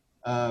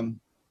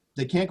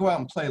 They can't go out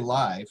and play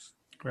live,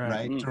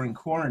 right, Mm. during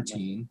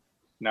quarantine.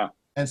 No.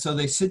 And so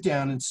they sit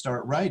down and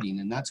start writing.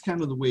 And that's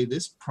kind of the way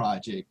this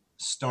project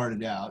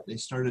started out. They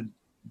started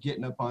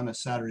getting up on a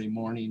Saturday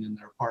morning in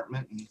their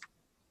apartment and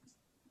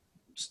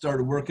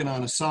started working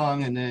on a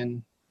song. And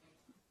then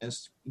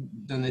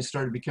they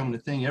started becoming a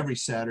thing every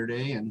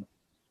Saturday. And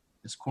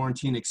as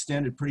quarantine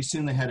extended, pretty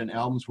soon they had an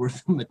album's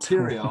worth of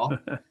material.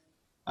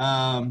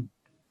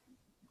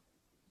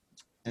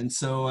 And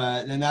so,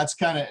 and that's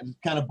kind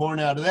of born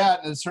out of that.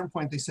 And at a certain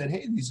point, they said,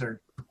 "Hey, these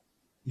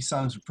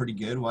songs are pretty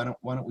good. Why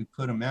don't we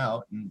put them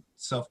out?" And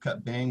Self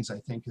Cut Bangs, I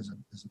think, is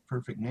a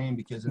perfect name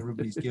because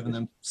everybody's giving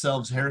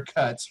themselves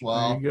haircuts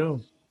there you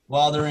go.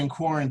 while they're in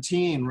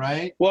quarantine,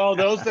 right? Well,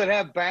 those that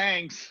have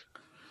bangs,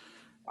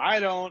 I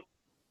don't.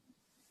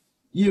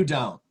 You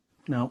don't,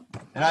 No.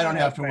 and I don't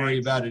have to Bangs. worry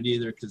about it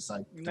either because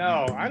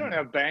No, I don't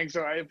have bangs.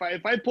 So if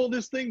I pull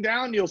this thing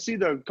down, you'll see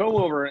the comb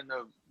over and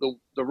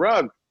the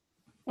rug.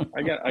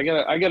 I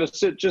gotta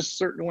sit just a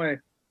certain way.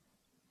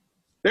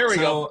 There we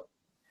go.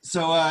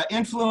 So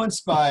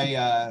influenced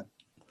by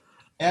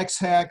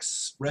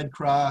X-Hex, Red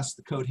Cross,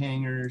 the Coat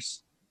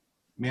Hangers,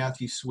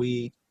 Matthew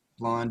Sweet,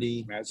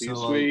 Blondie. Matthew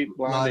So Sweet,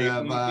 a lot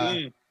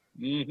Blondie.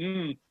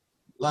 of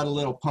lot of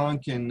little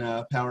punk and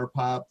power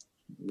pop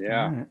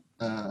Yeah.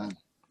 All right.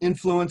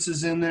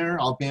 influences in there.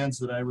 All bands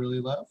that I really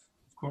love,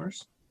 of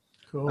course.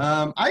 Cool.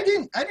 I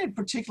didn't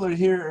particularly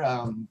hear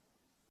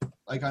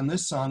like on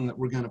this song that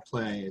we're gonna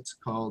play. It's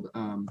called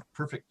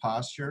Perfect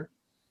Posture.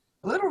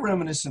 A little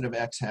reminiscent of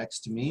X-Hex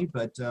to me,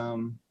 but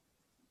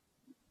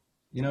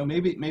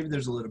maybe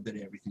there's a little bit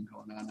of everything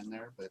going on in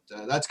there. But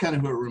that's kind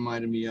of who it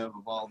reminded me of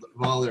all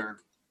their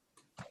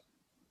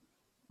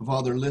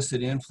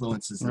listed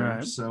influences there.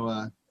 Right.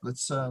 So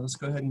let's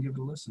go ahead and give it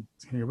a listen.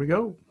 Here we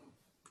go.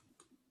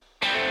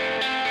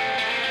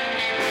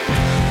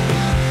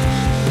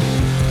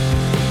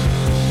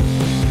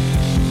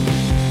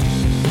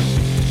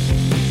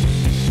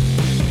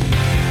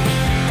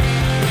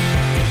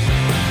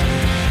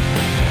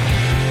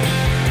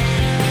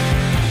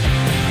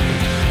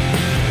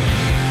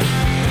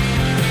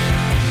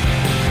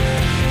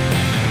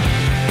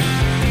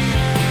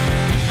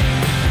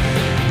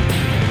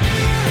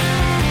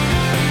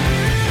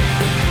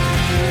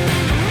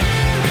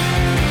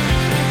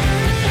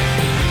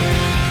 Perfect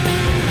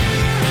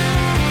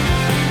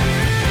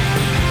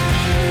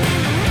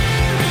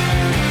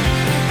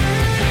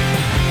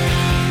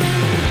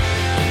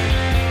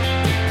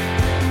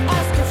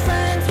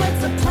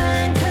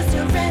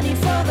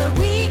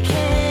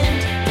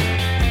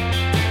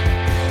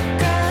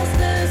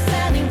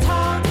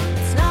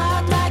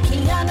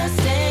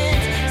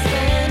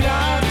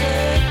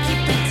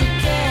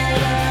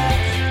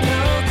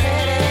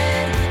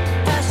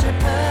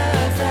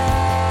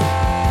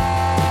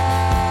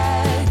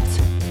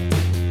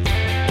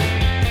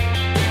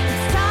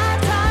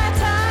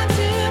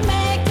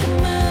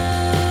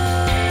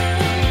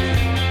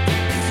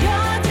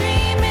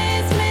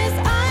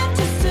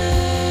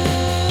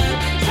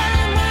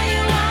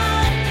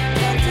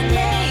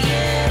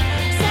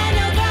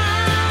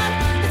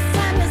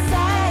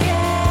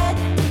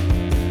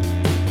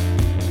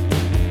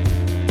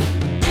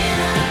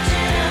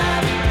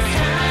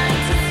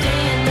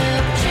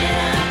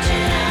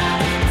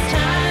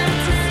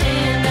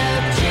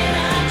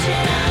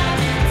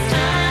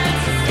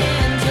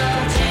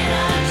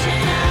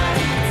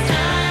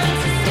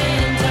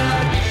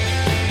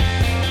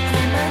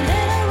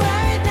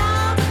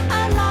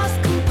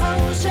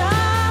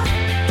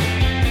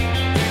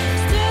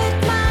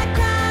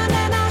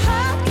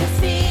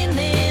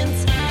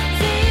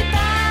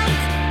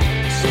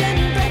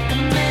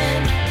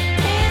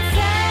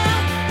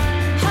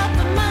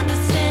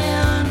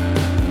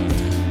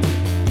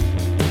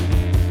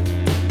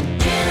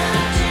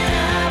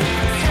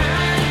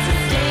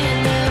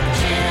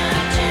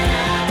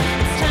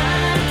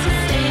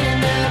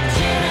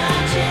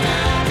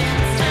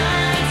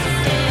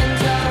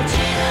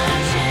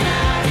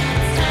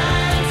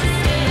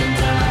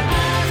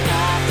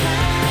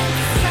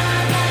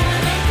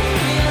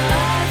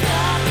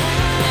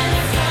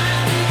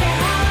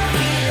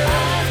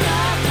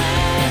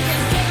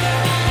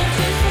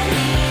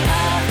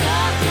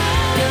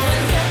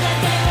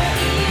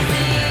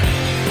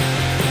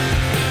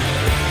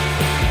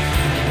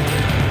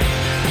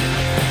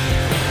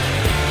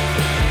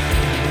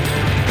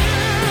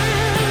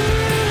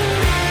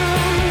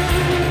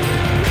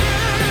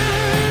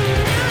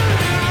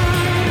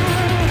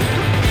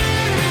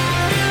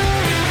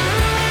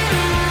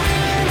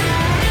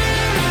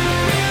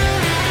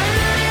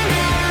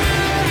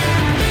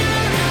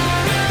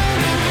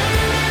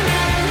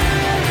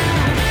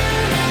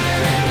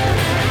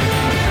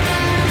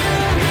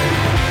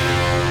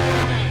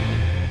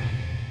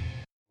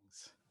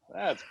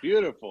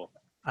Beautiful.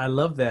 I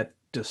love that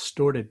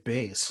distorted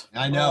bass.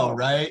 I know, Oh.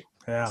 right?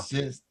 Yeah. It's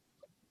just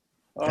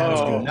That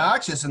was Oh, good.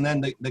 obnoxious, and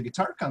then the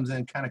guitar comes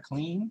in kind of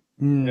clean.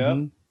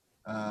 Mhm.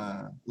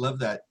 Love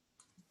that.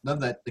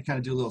 They kind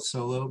of do a little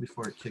solo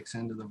before it kicks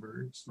into the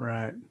verse.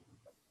 Right.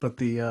 But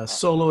the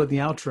solo at the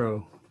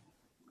outro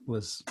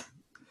was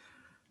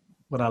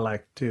what I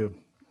liked too.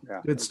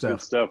 yeah. Good that's stuff.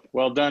 Good stuff.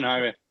 Well done,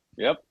 Jaime.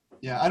 Yep.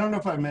 Yeah, I don't know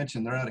if I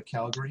mentioned they're out of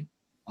Calgary,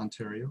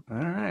 Ontario. All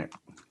right.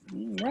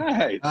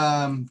 Right.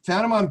 Found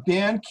them on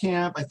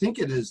Bandcamp. I think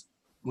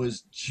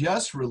was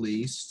just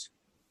released.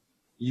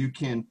 You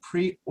can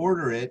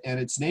pre-order it, and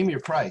it's name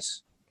your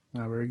price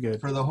Oh, very good.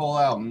 for the whole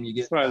album. You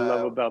get That's what I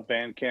love about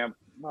Bandcamp.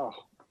 Oh,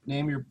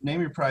 name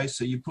your price.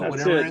 So you put that's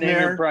whatever it. in Name your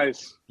there.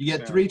 price. You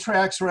get Yeah. 3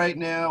 tracks right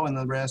now, and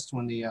the rest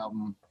when the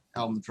album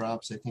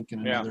drops. I think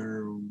in Yeah.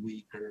 another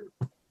week or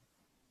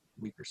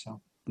so.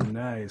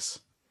 Nice.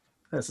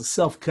 That's the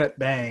self-cut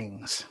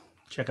bangs.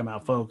 Check them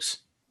out,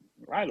 folks.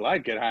 I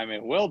like it, Jaime.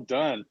 Well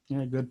done.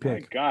 Yeah, good My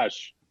pick.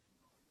 gosh.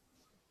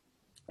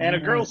 And a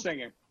All girl right.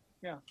 singing.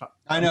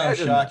 I know,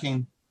 Imagine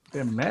shocking.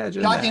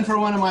 Imagine Shocking that. for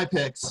one of my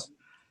picks.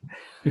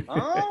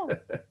 Oh,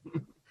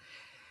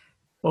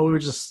 Well, we were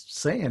just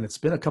saying it's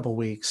been a couple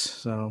weeks,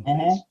 so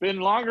it's been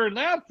longer than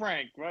that,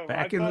 Frank. Well,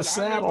 Back I in the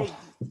thought Jaime saddle.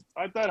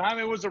 I thought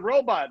Jaime was a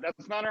robot.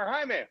 That's not our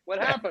Jaime. What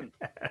happened?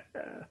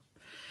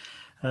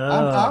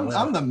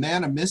 I'm the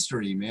man of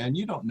mystery, man.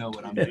 You don't know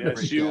what I'm doing.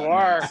 Yes, you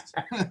are.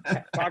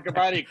 Talk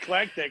about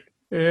eclectic.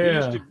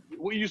 yeah.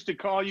 We used to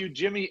call you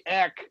Jimmy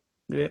Eck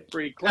Yeah.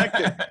 for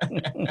eclectic.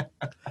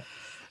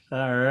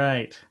 All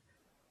right.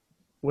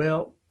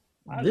 Well,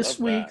 I this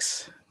love that.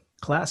 week's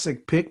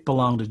classic pick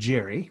belonged to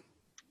Jerry.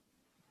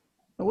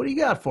 What do you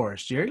got for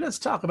us, Jerry? Let's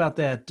talk about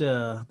that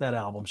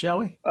album, shall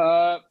we?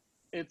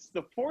 It's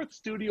the 4th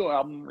studio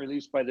album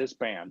released by this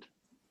band,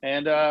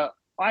 and I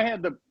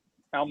had the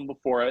album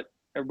before it.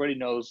 Everybody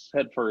knows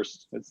Head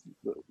First. It's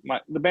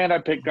the band I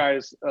picked,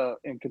 guys,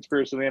 in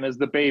Conspiracy Land is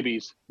the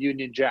Babies,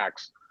 Union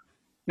Jacks.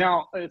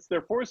 Now it's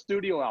their 4th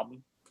studio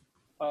album,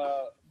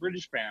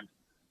 British band,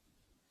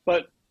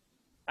 but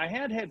I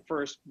had Head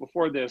First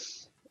before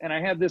this, and I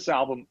had this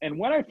album. And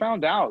what I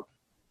found out,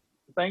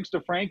 thanks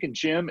to Frank and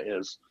Jim,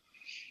 is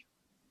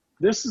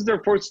this is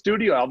their 4th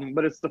studio album,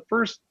 but it's the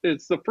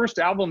first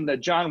album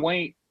that John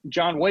Waite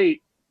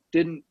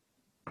didn't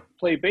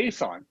play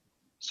bass on.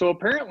 So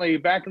apparently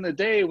back in the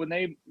day when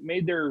they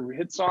made their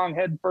hit song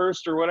Head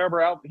First or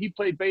whatever out, he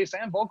played bass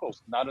and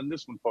vocals. Not in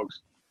this one,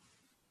 folks.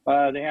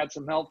 They had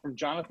some help from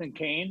Jonathan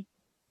Cain,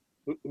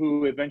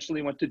 who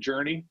eventually went to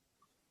Journey,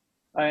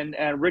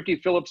 and Ricky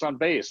Phillips on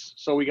bass.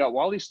 So we got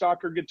Wally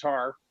Stalker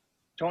guitar,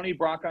 Tony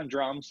Brock on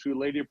drums, who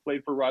later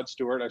played for Rod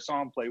Stewart. I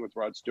saw him play with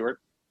Rod Stewart.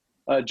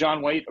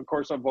 John Waite, of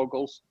course, on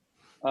vocals.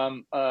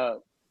 And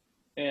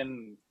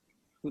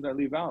who did I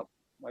leave out?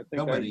 I think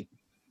Nobody.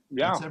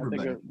 Yeah, That's I think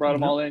everybody. I brought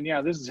them all in.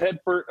 Yeah, this is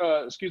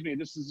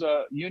This is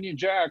Union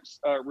Jacks,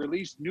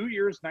 released New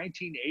Year's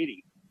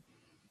 1980.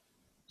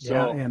 So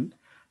Yeah, and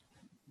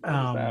what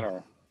is that?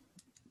 Or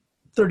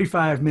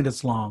 35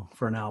 minutes long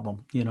for an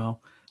album.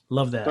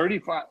 Love that.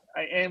 35.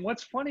 And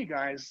what's funny,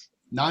 guys?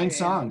 9 and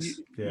songs.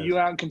 You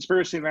out in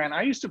Conspiracy Land.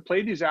 I used to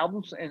play these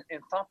albums and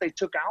thought they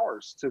took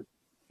hours to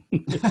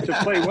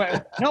play.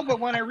 But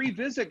when I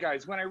revisit,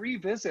 guys,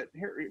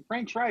 here,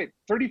 Frank's right.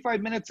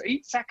 35 minutes,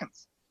 8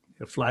 seconds.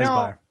 It flies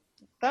by.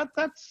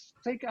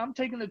 I'm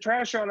taking the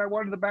trash out. I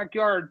want in the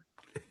backyard.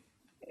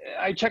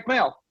 I check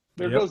mail.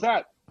 There Yep. goes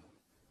that.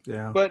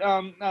 Yeah. But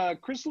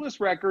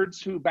Chrysalis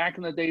Records, who back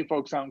in the day,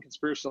 folks, on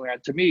Conspiracy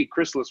Land, to me,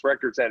 Chrysalis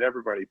Records had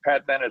everybody.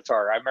 Pat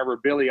Benatar. I remember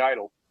Billy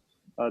Idol,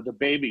 the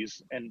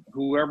Babies, and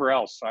whoever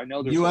else. I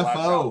know there's a lot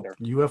out there.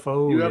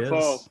 UFO.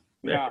 UFO.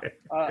 Yes.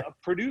 Yeah.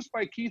 Produced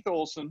by Keith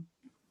Olsen.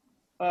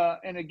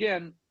 And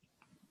again,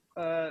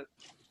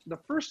 the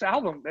first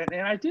album,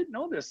 and I didn't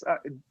know this.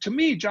 To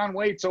me, John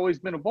Waite's always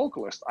been a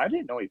vocalist. I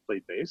didn't know he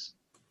played bass.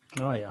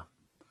 Oh yeah.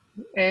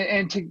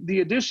 And to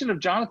the addition of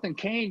Jonathan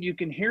Cain, you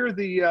can hear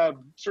the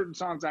certain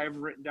songs I have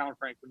written down,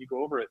 Frank, when you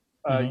go over it.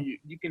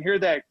 You can hear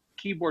that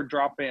keyboard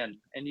drop in,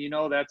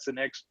 and that's an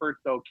expert,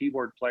 though,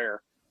 keyboard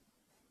player.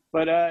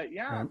 But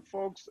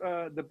folks,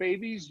 the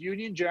Babies,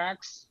 Union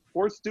Jacks,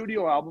 4th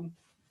studio album,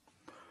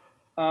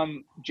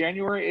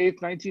 January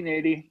 8th,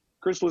 1980,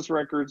 Chrysalis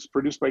Records,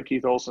 produced by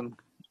Keith Olsen.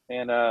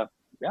 And I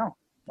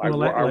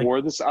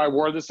wore this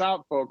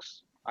out,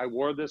 folks. I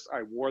wore this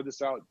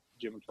out,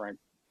 Jim and Frank.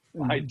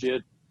 I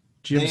did.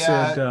 Jim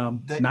said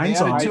They 9 added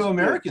songs. 2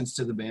 Americans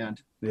to the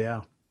band.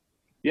 Yeah.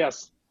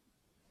 Yes.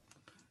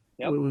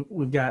 Yep.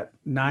 We've got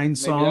 9 Maybe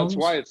songs.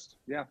 that's why it's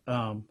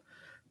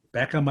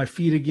Back on My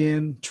Feet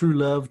Again, True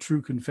Love,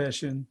 True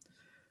Confession,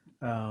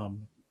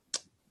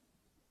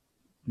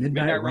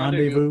 Midnight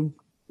Rendezvous.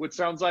 Which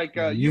sounds like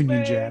Union you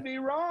may Jack. be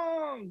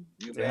wrong.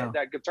 Yeah.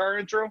 That guitar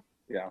intro.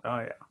 Yeah. Oh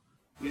yeah.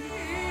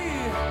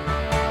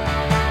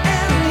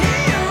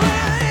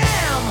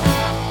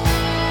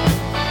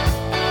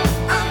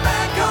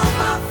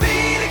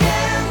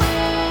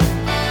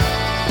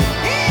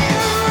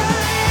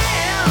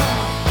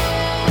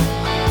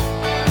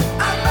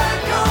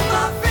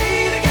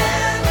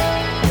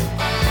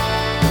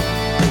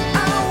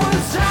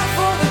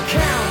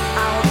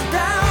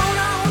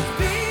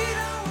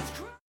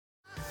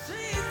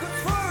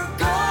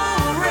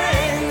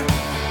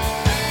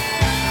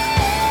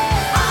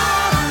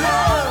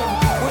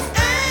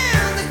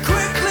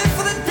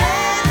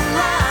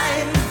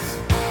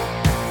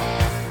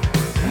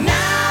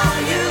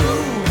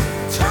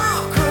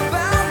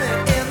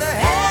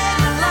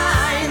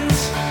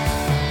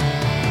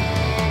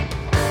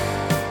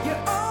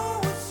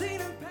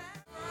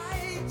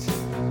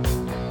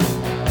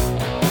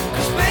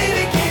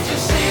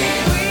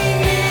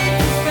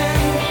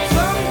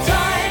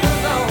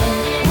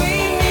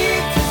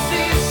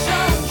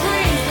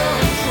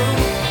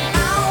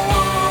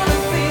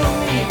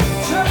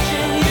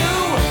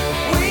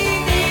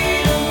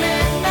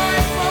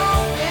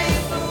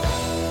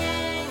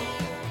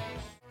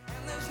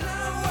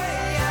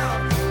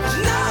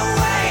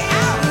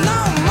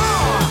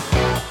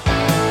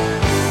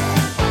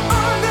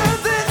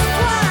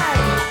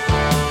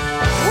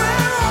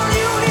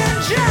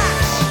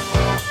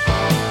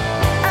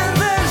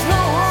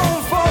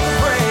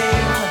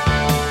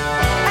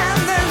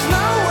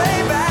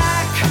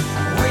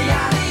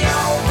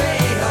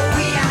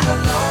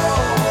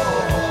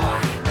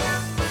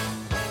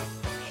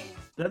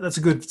 That's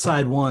a good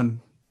side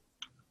one.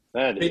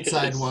 That Great is.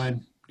 side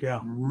one. Yeah.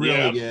 Really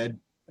Yeah. good.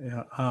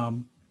 Yeah.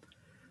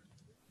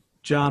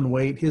 John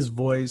Waite, his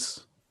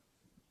voice,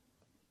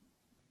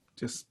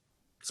 just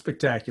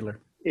spectacular.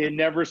 It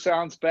never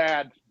sounds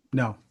bad.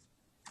 No.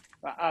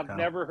 I've No.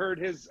 never heard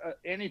his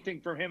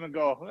anything from him and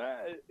go,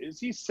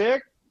 is he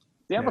sick?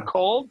 Does he have Yeah. a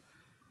cold?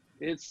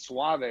 It's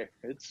suave.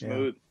 It's Yeah.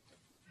 smooth.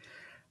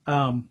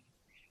 I'm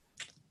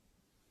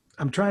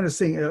trying to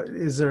sing.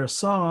 Is there a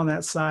song on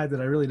that side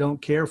that I really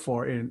don't care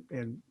for?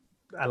 And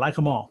I like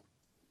them all.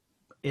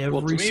 Every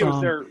Well, to me, song, it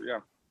was their, yeah.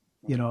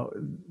 you know,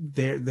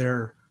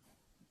 they're,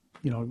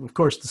 you know, of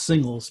course, the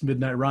singles,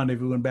 Midnight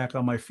Rendezvous and Back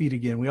on My Feet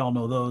Again. We all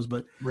know those,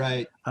 but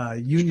Right.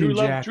 Union True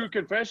Love, Jack. True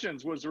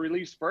Confessions was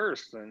released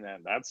first, and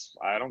then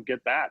I don't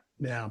get that.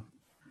 Yeah,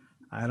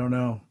 I don't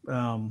know.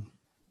 And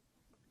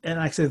like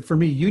I said, for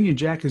me, Union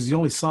Jack is the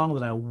only song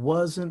that I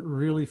wasn't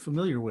really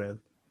familiar with.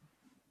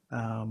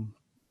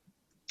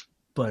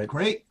 But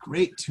Great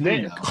tune.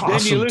 Then, though. then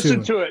Awesome you listen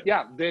tune. to it.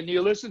 Yeah, then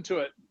you listen to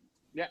it.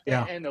 Yeah,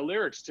 Yeah. And the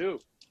lyrics too.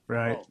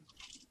 right, Oh.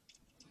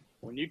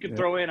 When you can Yeah.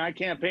 throw in "I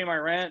can't pay my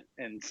rent"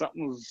 and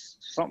something's.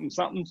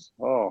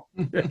 Oh,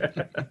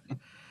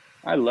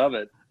 I love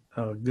it.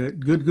 oh,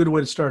 good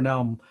way to start an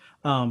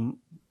album.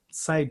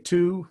 Side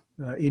 2,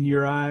 In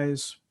Your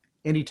Eyes,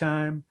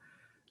 Anytime,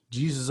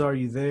 Jesus, Are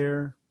You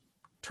There,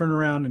 Turn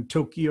Around in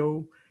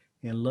Tokyo,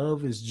 and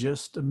Love Is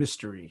Just a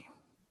Mystery.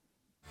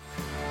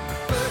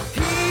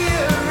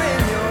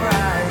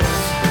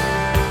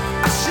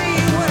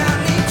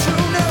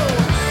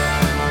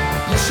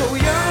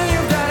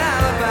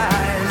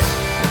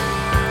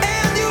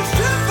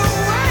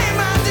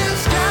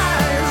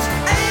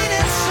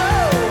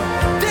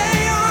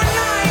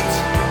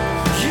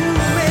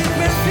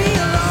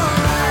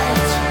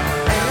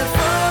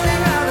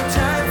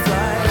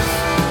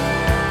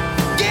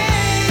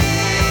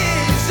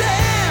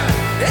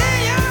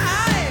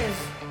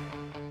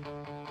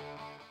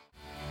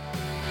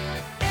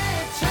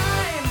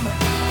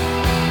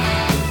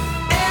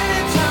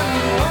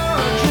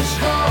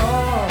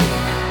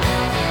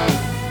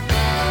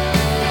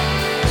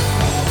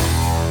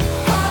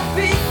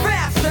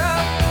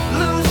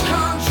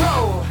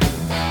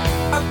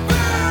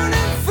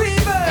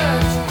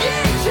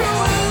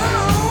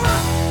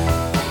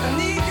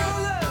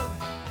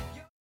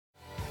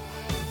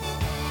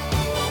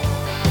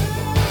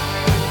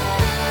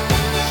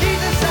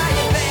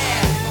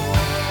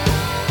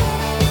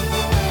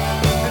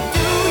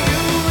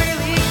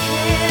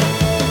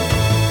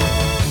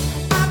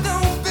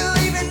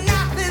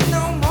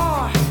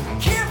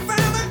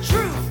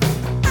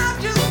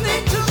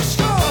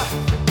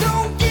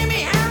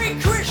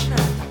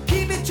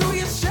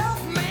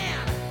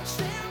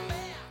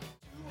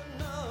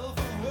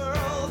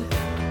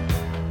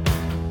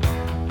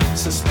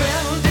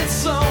 Suspended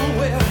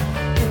somewhere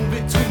in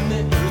between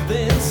the earth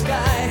and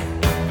sky.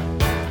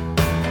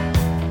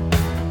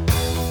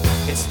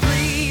 It's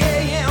 3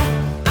 a.m.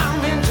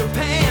 I'm in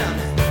Japan,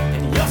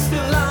 and you're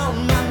still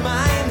on my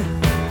mind.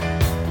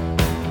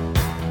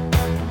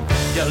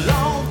 Your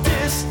long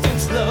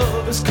distance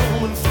love is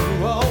coming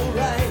through all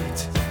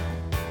right.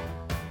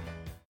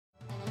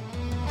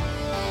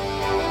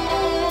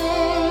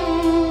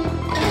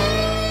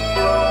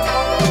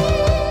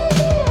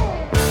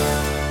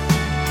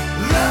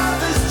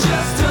 Love is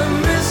just a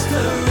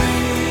mystery,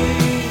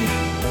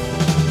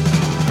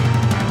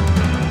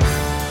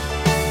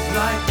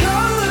 like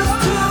colors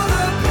to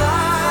the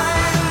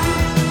blind.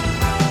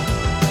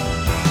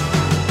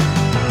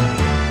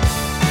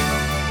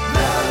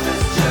 Love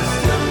is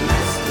just a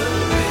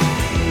mystery.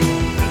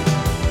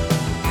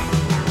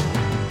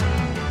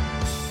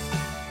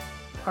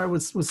 All right,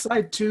 with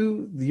side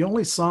 2, the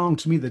only song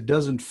to me that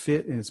doesn't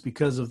fit, and it's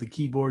because of the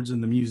keyboards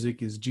and the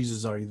music, is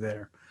Jesus, Are You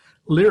There?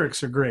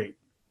 Lyrics are great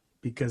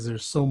because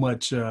there's so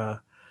much.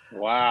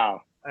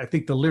 Wow. I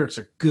think the lyrics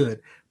are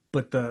good,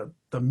 but the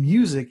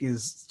music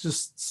is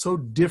just so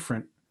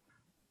different,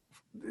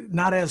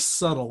 not as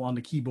subtle on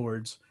the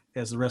keyboards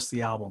as the rest of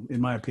the album,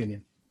 in my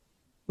opinion.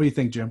 What do you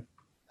think, Jim?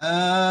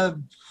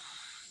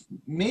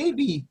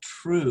 Maybe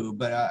true,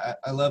 but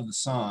I love the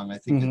song. I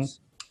think Mhm. it's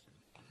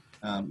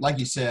like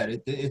you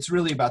said, it's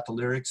really about the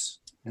lyrics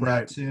in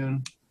Right. that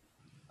tune.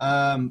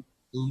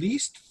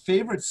 Least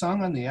favorite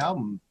song on the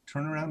album,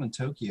 "Turn Around in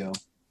Tokyo."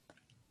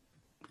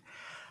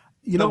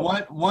 You know,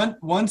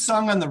 one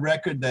song on the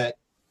record that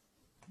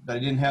I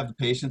didn't have the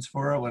patience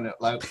for it when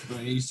I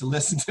used to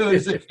listen to it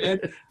as a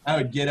kid. I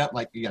would get up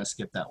like, you gotta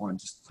skip that one.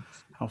 Just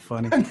how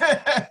funny.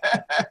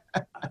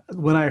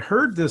 When I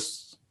heard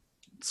this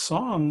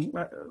song,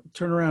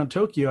 Turn Around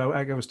Tokyo,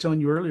 I was telling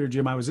you earlier,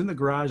 Jim, I was in the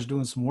garage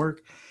doing some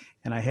work,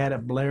 and I had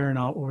it blaring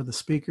all over the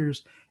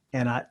speakers,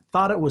 and I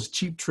thought it was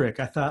Cheap Trick.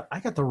 I thought, I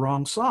got the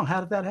wrong song. How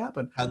did that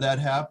happen? How'd that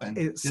happen?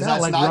 It 'Cause sounded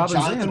that's like not Robin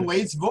Jonathan Zander.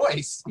 Waite's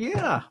voice.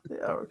 Yeah,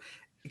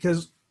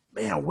 because,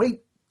 man,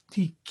 Wait,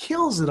 he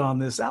kills it on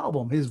this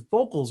album. His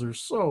vocals are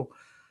so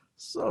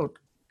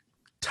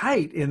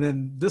tight, and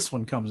then this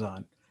one comes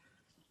on.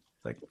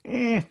 Like,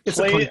 it's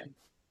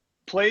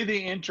Play the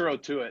intro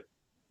to it.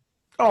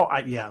 Oh,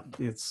 yeah,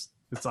 it's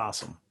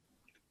awesome.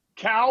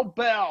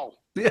 Cowbell.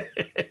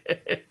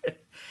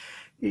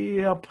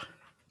 Yep.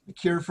 The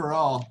Cure for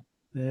All.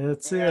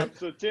 That's it.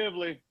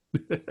 Positively.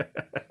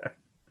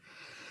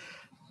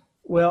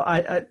 Well,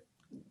 I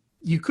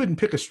you couldn't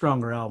pick a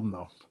stronger album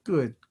though.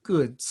 Good,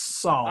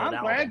 solid I'm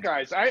album. glad,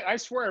 guys. I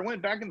swear I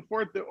went back and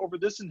forth over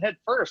this and Head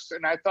First,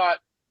 and I thought,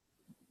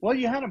 well,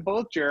 you had them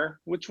both, Jer.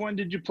 Which one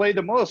did you play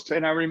the most?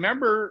 And I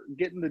remember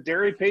getting the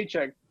dairy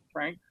paycheck,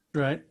 Frank,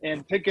 Right.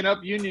 and picking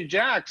up Union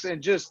Jacks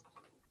and just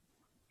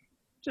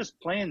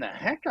playing the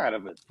heck out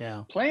of it.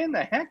 Yeah. Playing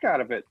the heck out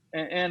of it.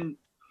 And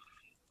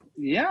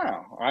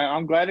yeah,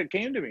 I'm glad it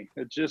came to me.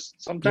 It's just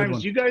Good one.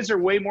 sometimes you guys are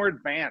way more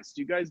advanced.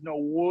 You guys know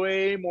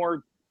way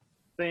more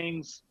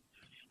things,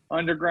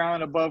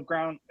 underground, above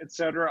ground,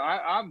 etc.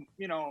 I'm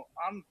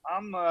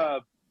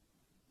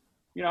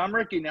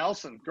Ricky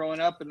Nelson growing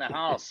up in the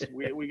house.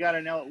 We got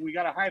a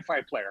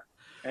hi-fi player,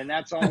 and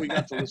that's all we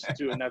got to listen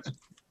to. And that's,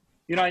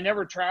 I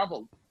never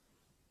traveled,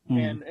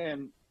 and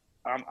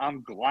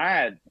I'm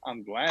glad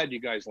you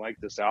guys like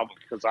this album,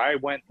 because I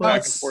went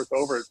back and forth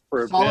over it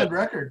for a Solid bit.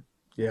 record.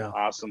 Yeah.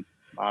 Awesome.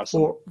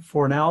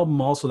 For an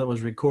album also that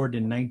was recorded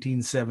in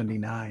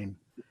 1979.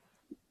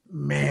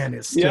 Man,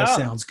 it still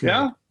sounds good.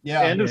 Yeah.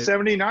 Yeah. End of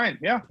 79.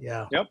 Yeah.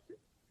 Yeah. Yep.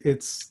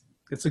 It's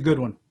a good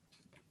one.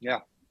 Yeah.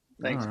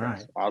 Thanks, All guys.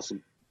 right.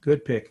 Awesome.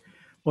 Good pick.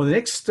 Well, the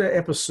next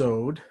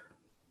episode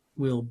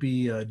will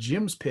be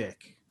Jim's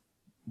pick.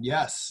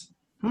 Yes.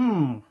 What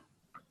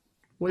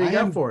do you I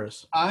got am- for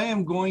us? I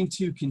am going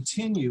to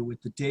continue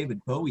with the David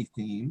Bowie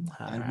theme,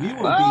 and we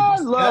will I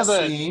be love it.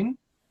 discussing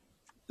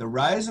the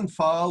rise and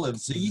fall of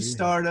Ziggy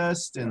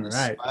Stardust and All the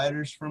right.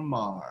 Spiders from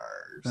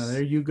Mars. Now,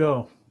 there you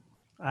go.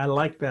 I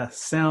like the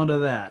sound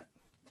of that.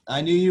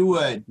 I knew you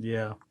would.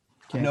 Yeah.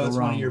 I Can't know go it's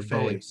one wrong of your with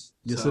Bowie. faves.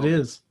 Yes, so. it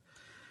is.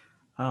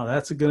 Oh,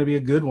 that's going to be a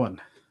good one.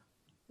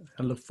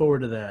 I look forward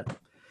to that.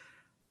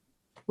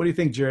 What do you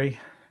think, Jerry?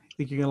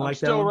 Think you're going to I'm like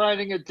that still one?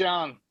 writing it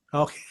down.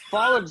 Okay.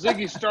 Fall of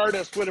Ziggy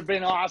Stardust would have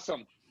been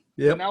awesome.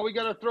 Yep. Now we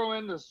got to throw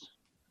in this.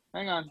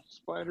 Hang on.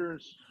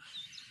 Spiders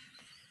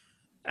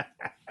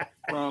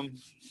from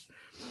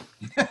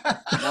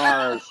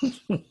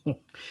Mars.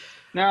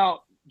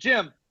 Now,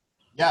 Jim,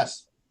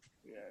 Yes.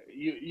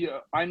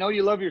 I know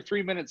you love your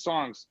 3-minute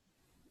songs.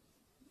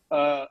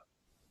 Can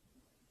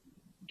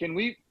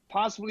we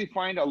possibly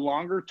find a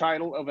longer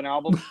title of an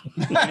album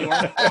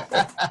anywhere?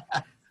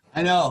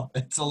 I know.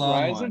 It's a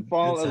long Rise one. and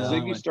Fall It's of a long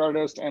Ziggy one.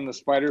 Stardust and the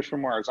Spiders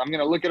from Mars. I'm going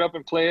to look it up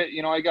and play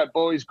it. I got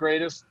Bowie's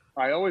Greatest.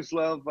 I always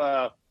love,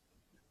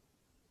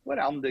 what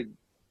album did,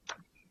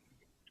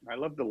 I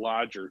love The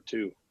Lodger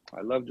too.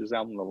 I loved his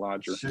album, The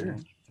Lodger. Sure.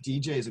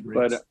 DJ's a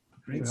great, But,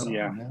 great song.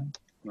 yeah. man.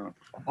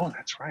 Oh,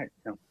 that's right.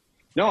 Yeah.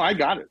 No, I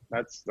got it.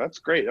 That's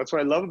great. That's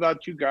what I love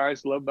about you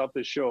guys, love about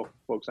this show,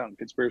 folks out in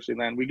Conspiracy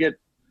Land. We get,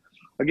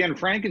 again,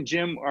 Frank and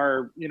Jim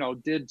are,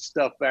 did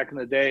stuff back in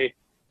the day,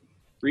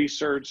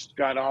 researched,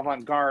 got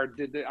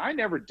avant-garde. I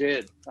never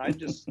did. I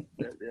just,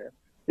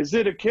 is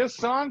it a Kiss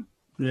song?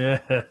 Yeah.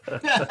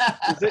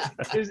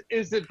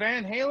 Is it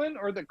Van Halen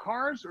or the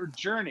Cars or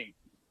Journey?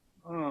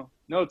 Oh,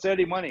 no, it's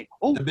Eddie Money.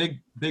 Oh, The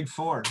big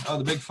four. Oh,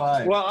 the big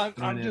five. well, I'm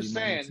Throwing just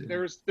Eddie Money, saying,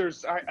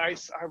 too.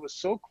 I was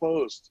so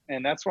close,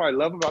 and that's what I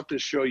love about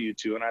this show, you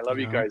two, and I love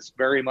you Yeah. guys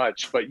very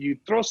much. But you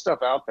throw stuff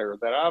out there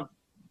that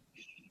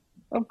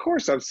of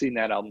course, I've seen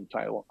that album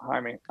title.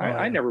 I mean, Oh, yeah.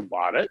 I never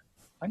bought it.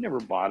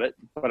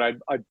 But I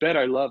bet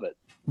I love it.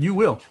 You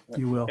will.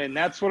 You will. And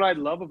that's what I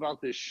love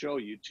about this show,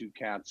 you two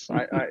cats.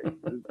 I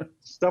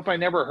stuff I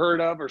never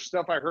heard of, or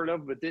stuff I heard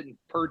of but didn't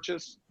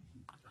purchase.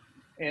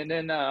 And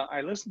then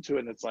I listened to it,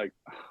 and it's like,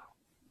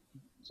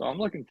 so I'm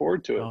looking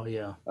forward to it. Oh,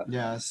 yeah.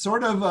 Yeah,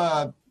 sort of,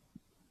 I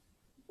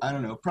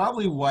don't know,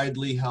 probably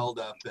widely held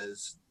up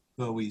as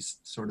Bowie's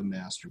sort of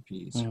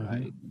masterpiece, Mhm.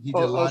 right? He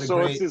did a lot of So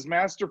great. it's his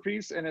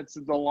masterpiece, and it's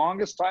the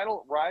longest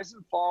title, Rise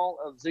and Fall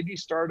of Ziggy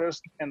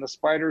Stardust and the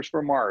Spiders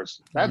from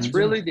Mars. That's Mhm.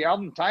 really the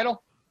album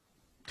title?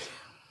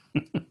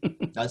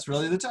 That's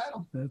really the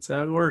title. That's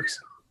how it works.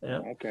 Yeah.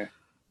 Okay.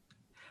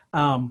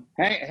 Um,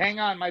 Hang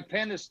on, my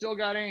pen has still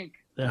got ink.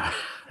 I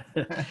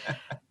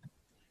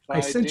By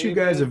sent you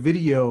guys a David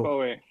video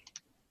Bowie.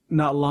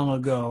 not long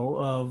ago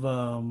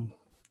of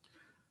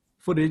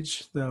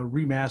footage, the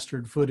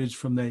remastered footage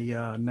from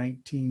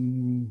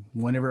the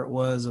whenever it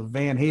was, of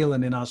Van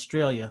Halen in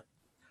Australia.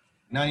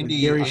 With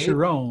 98. Gary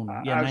Sharon.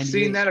 Yeah, I've 98.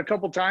 seen that a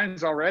couple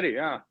times already,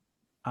 yeah.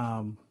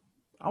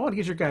 I want to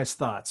get your guys'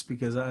 thoughts,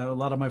 because a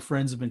lot of my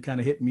friends have been kind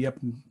of hitting me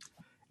up and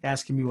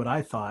asking me what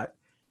I thought.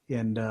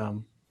 And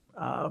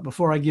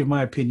before I give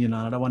my opinion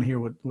on it, I want to hear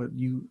what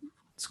you.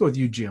 Let's go with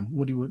you, Jim.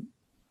 What do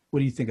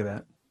you think of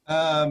that?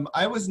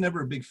 I was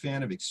never a big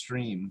fan of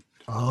Extreme,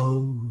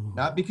 Oh,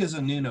 not because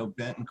of Nuno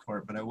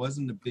Betancourt, but I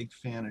wasn't a big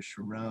fan of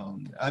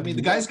Sharon. I mean,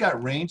 the guy's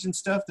got range and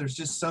stuff. There's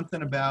just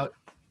something about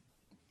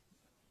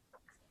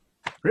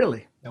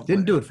really? Yeah,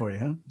 Didn't do it for you,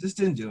 huh? just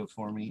didn't do it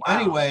for me. Wow.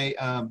 Anyway,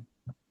 not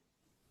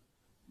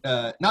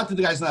that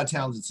the guy's not a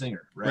talented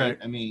singer, right? Right.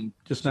 I mean,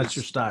 Just not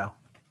your style.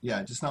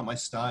 yeah, just not my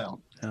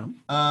style. Yeah.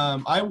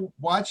 I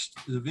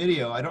watched the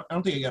video. I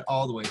don't think I got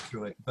all the way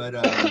through it, but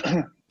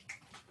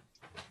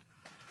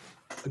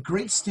a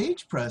great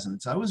stage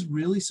presence. I was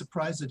really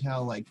surprised at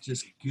how like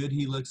just good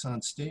he looks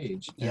on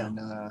stage, Yeah.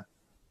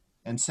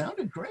 and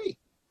sounded great.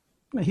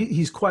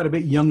 He's quite a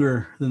bit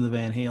younger than the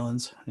Van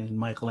Halens and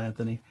Michael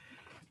Anthony,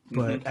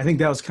 but I think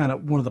that was kind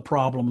of one of the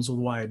problems with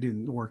why it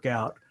didn't work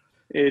out.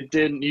 It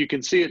didn't. You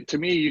can see it. To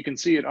me, you can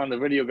see it on the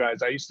video, guys.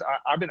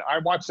 I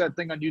watched that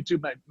thing on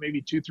YouTube like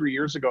maybe 2-3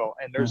 years ago,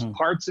 and there's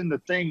parts in the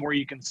thing where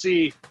you can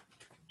see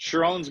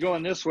Sharon's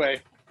going this way,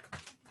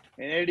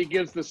 and Eddie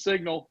gives the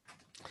signal,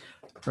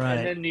 Right.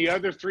 and then the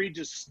other three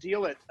just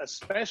steal it.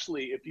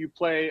 Especially if you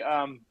play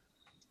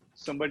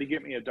 "Somebody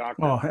Get Me a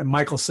Doctor." Oh, and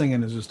Michael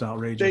singing is just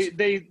outrageous.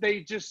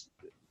 They just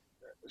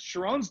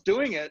Sharon's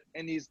doing it,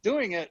 and he's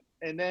doing it.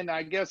 And then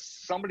I guess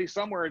somebody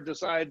somewhere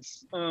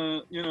decides,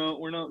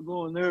 we're not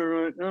going there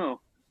right now.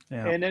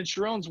 Yeah. And then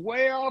Sharon's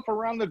way off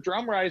around the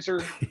drum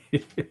riser.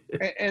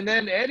 and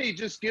then Eddie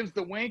just gives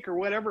the wink or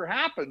whatever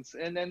happens.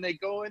 And then they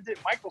go into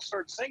Michael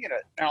starts singing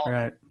it. Now,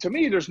 Right. to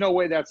me, there's no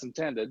way that's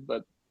intended,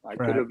 but I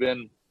Right. could have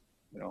been,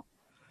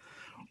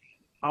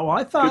 Oh,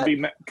 I thought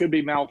could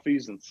be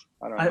malfeasance.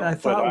 I don't know. I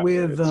thought But,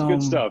 with it's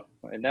good stuff.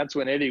 And that's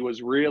when Eddie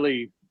was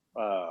really,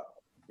 oh,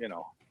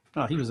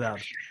 he was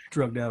out,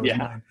 drugged out of his Yeah.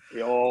 mind.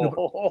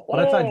 oh, But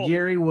I thought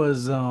Gary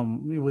was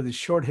with his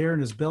short hair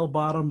and his bell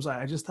bottoms.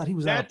 I just thought he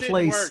was out that of didn't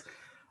place work.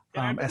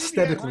 And I believe he had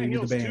aesthetically high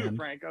with the heels too, band.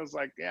 Frank. I was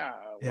like, Yeah.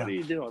 what are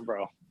you doing,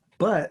 bro?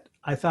 But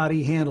I thought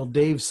he handled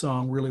Dave's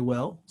song really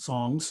well,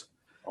 songs,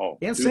 Oh,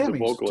 and dude's a Sammy's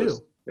vocalist.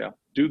 too. Yeah,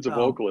 dude's a Um,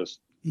 vocalist.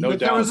 No But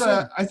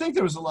doubt. I think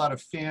there was a lot of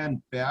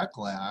fan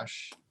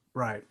backlash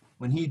Right.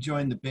 when he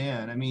joined the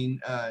band. I mean,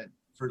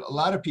 for a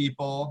lot of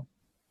people,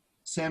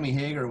 Sammy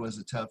Hagar was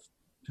a tough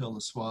pill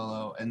to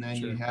swallow, and then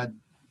Sure.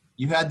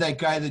 you had that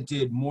guy that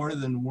did More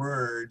Than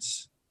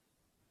Words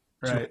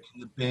Right.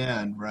 in the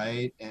band,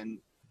 right? And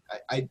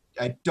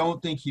I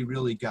don't think he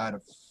really got a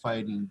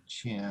fighting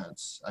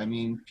chance. I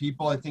mean,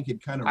 people I think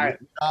had kind of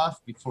written it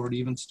off before it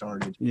even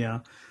started. Yeah.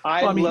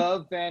 I Well, I mean-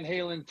 love Van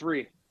Halen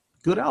 3.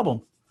 Good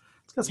album.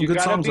 It's got some You good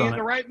got to songs be on in it.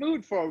 the right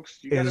mood,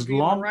 folks. You got to As be in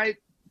long- the right.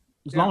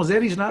 As long as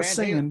Eddie's not Van Halen-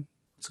 singing,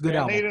 it's a good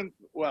Van album. Halen,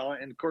 well,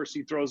 and of course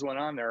he throws one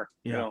on there.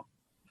 Yeah.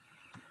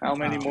 How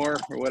many more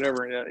or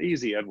whatever? Yeah,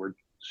 easy, Edward.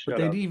 But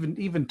Shut up. they'd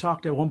even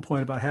talked at one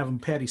point about having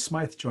Patty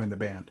Smythe join the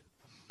band.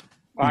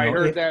 I know,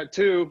 heard that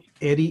too.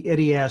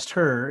 Eddie asked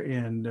her,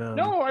 and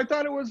No, I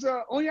thought it was.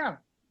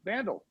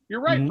 Vandal.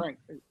 You're right, Mhm. Frank.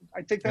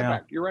 I take that Yeah.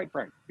 back. You're right,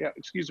 Frank. Yeah,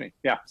 excuse me.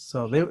 Yeah.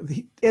 so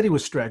Eddie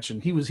was stretching.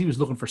 He was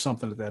looking for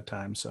something at that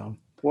time. So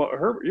Well,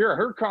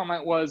 her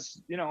comment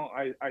was,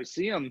 I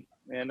see him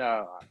and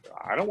I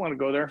don't want to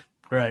go there.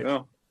 right,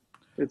 No,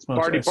 it's Well,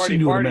 party, she party,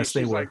 knew what a party. mess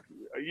they She's were.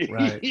 like,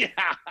 Right. yeah,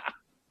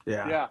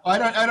 yeah.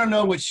 I don't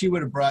know what she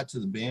would have brought to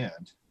the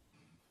band.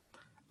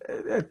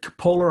 A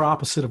polar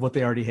opposite of what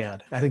they already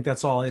had. I think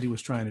that's all Eddie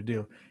was trying to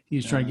do. He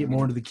was trying to get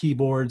more into the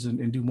keyboards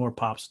and do more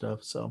pop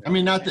stuff. So I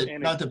mean, not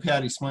And that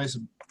Patty Smythe's a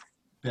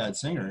bad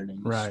singer in any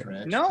Right.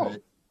 stretch. No,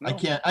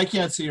 but no. I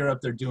can't see her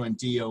up there doing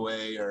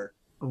DOA or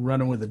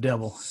running with the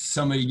devil.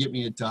 Somebody Get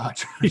Me a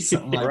Doctor or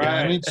something like that.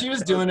 I Right. mean, she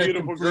was doing a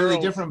Beautiful completely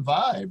Girls. different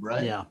vibe,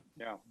 right? Yeah.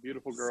 Yeah,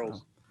 beautiful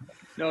girls.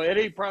 No,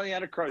 Eddie probably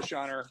had a crush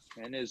on her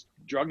in his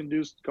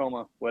drug-induced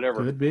coma,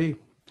 whatever. Could be.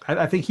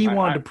 I think he I-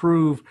 wanted I- to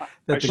prove I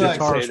that the should say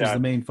guitarist was that. the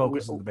main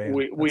focus of the band.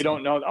 We That's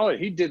don't know. Oh,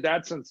 he did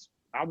that since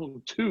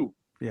album 2.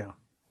 Yeah.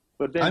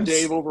 But then I'm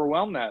Dave s-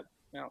 overwhelmed that.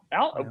 Now,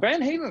 Yeah.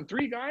 Van Halen,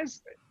 3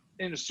 guys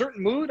in a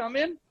certain mood I'm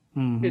in.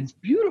 Mhm. It's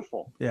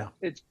beautiful. Yeah.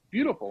 It's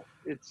beautiful.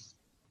 It's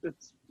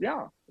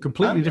yeah.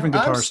 Completely different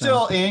guitar I'm sound.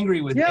 still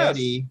angry with Yes.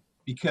 Eddie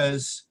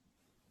because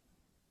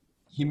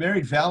he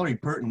married Valerie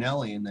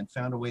Bertinelli and then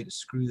found a way to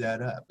screw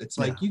that up. It's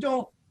like,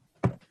 you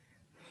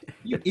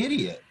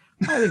idiot.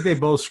 I think they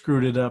both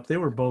screwed it up. They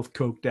were both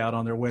coked out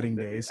on their wedding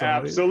day. So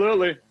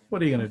Absolutely.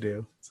 what are you going to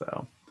do?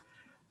 So,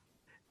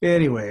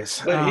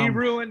 anyways. But he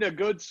ruined a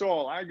good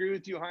soul. I agree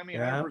with you, Jaime,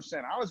 Yeah.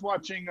 100%. I was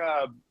watching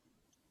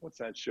what's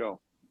that show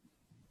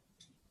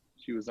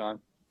she was on?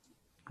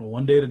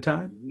 One day at a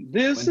time.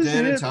 This One is day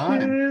at a it.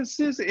 time. This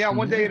is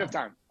one day at a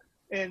time.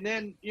 And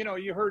then,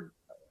 you heard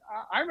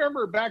I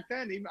remember back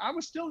then, even I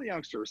was still a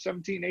youngster,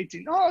 17,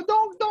 18. Oh,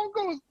 don't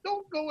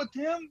go with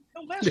him.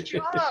 He'll mess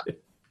you up.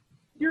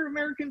 You're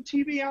American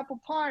TV apple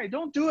pie.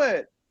 Don't do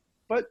it.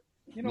 But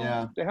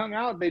Yeah. they hung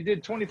out. They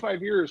did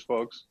 25 years,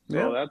 folks.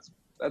 So Yeah.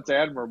 that's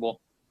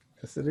admirable.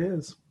 Yes, it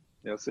is.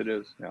 Yes, it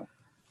is. Yeah.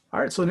 All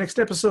right. So next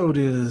episode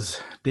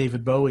is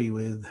David Bowie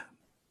with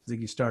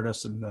Ziggy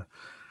Stardust and the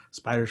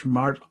Spiders from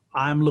Mars.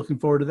 I'm looking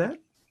forward to that.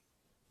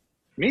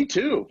 Me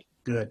too.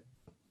 Good.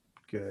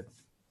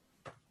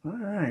 All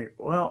right.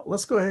 Well,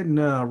 let's go ahead and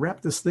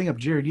wrap this thing up.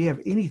 Jerry, do you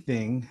have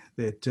anything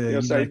that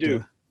Yes, you'd I like do.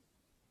 to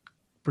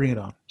bring it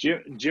on?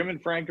 Jim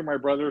and Frank are my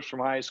brothers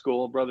from high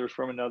school, brothers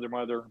from another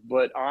mother.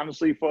 But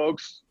honestly,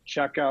 folks,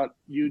 check out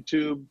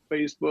YouTube,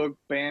 Facebook,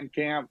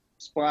 Bandcamp,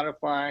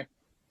 Spotify.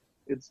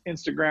 It's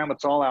Instagram.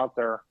 It's all out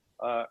there.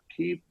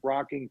 Keep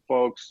rocking,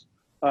 folks.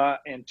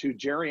 And to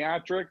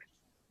Geriatric,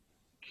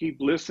 keep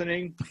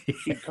listening,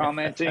 keep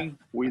commenting.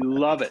 We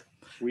love it.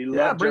 We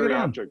love bring it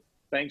on. Geriatric.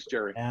 Thanks,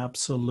 Jerry.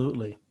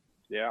 Absolutely.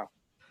 Yeah.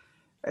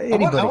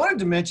 Anybody. I wanted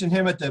to mention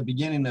him at the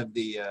beginning of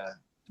the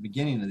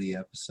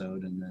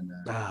episode, and then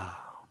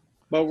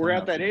But we're Come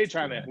at up that with age,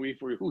 that. Jaime. We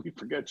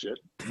forget shit.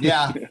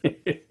 yeah,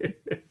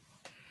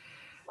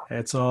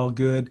 That's all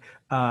good.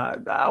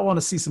 I want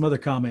to see some other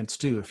comments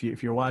too.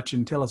 If you're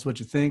watching, tell us what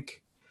you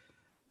think.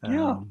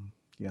 Yeah.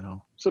 You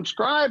know,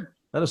 Subscribe.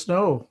 let us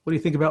know. What do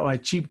you think about my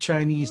cheap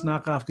Chinese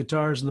knockoff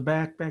guitars in the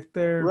back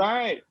there?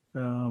 Right.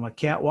 My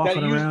cat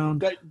walking you,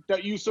 around.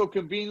 That you so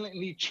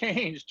conveniently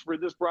changed for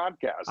this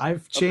broadcast.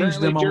 I've changed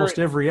Apparently them almost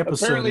every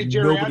episode, Apparently, and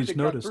geriatric nobody's got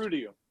noticed. through to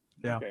you.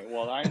 Yeah. Okay.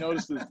 Well, I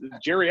noticed the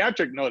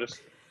geriatric notice.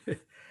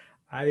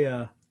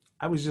 I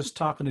was just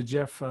talking to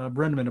Jeff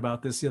Brenneman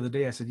about this the other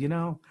day. I said,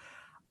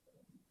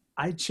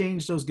 I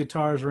change those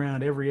guitars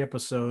around every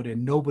episode,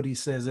 and nobody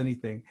says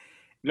anything.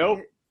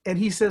 Nope. And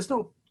he says,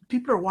 no,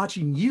 people are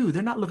watching you.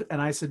 They're not looking.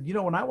 And I said,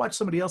 when I watch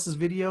somebody else's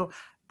video,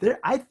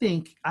 I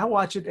think I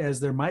watch it as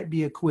there might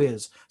be a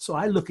quiz. So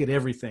I look at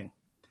everything.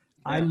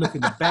 I look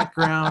at the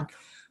background.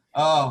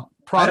 oh,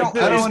 Product.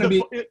 I don't It's want to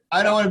be. the-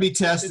 I don't want to be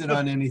tested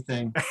on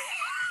anything.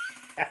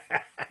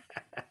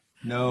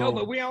 No,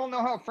 but we all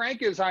know how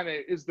Frank is. Jaime,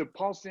 is the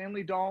Paul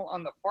Stanley doll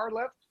on the far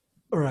left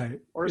Right.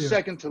 or Yeah.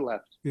 second to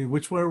left? Yeah,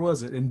 which one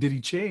was it? And did he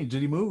change?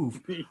 Did he move?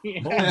 Is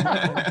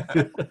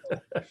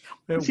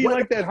he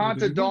like that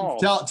haunted doll?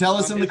 Tell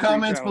us On in the History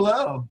comments Channel.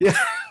 below. Yeah,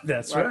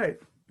 that's Right. right.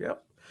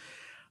 Yep.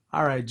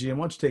 All right, Jim,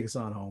 why don't you take us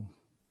on home?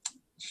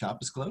 Shop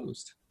is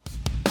closed.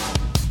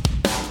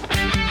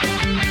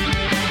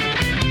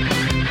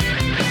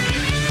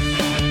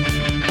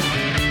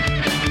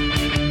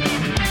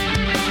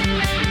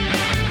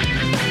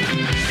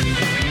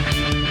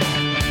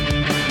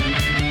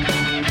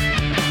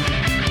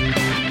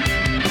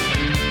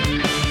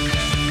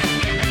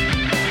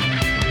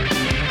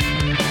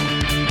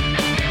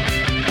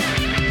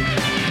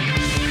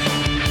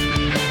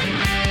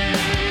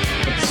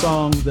 The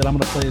song that I'm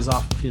going to play is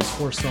off of his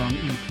 4-song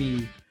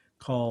EP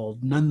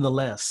called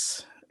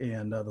Nonetheless.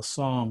 And the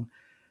song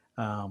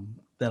that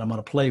I'm going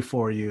to play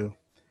for you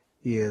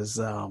is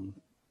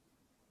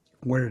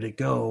Where Did It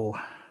Go?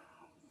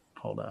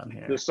 Hold on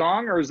here. The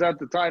song, or is that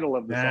the title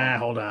of the song?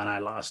 Hold on. I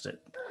lost it.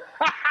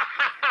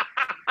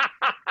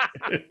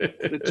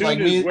 The tune Like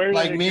is me, Where Did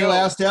like It me Go?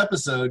 last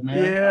episode,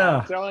 man. Yeah.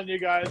 I'm telling you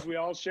guys, we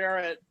all share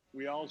it.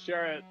 We all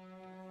share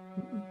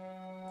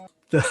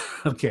it.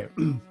 Okay.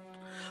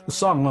 The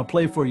song I'm going to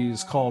play for you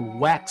is called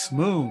Wax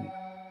Moon.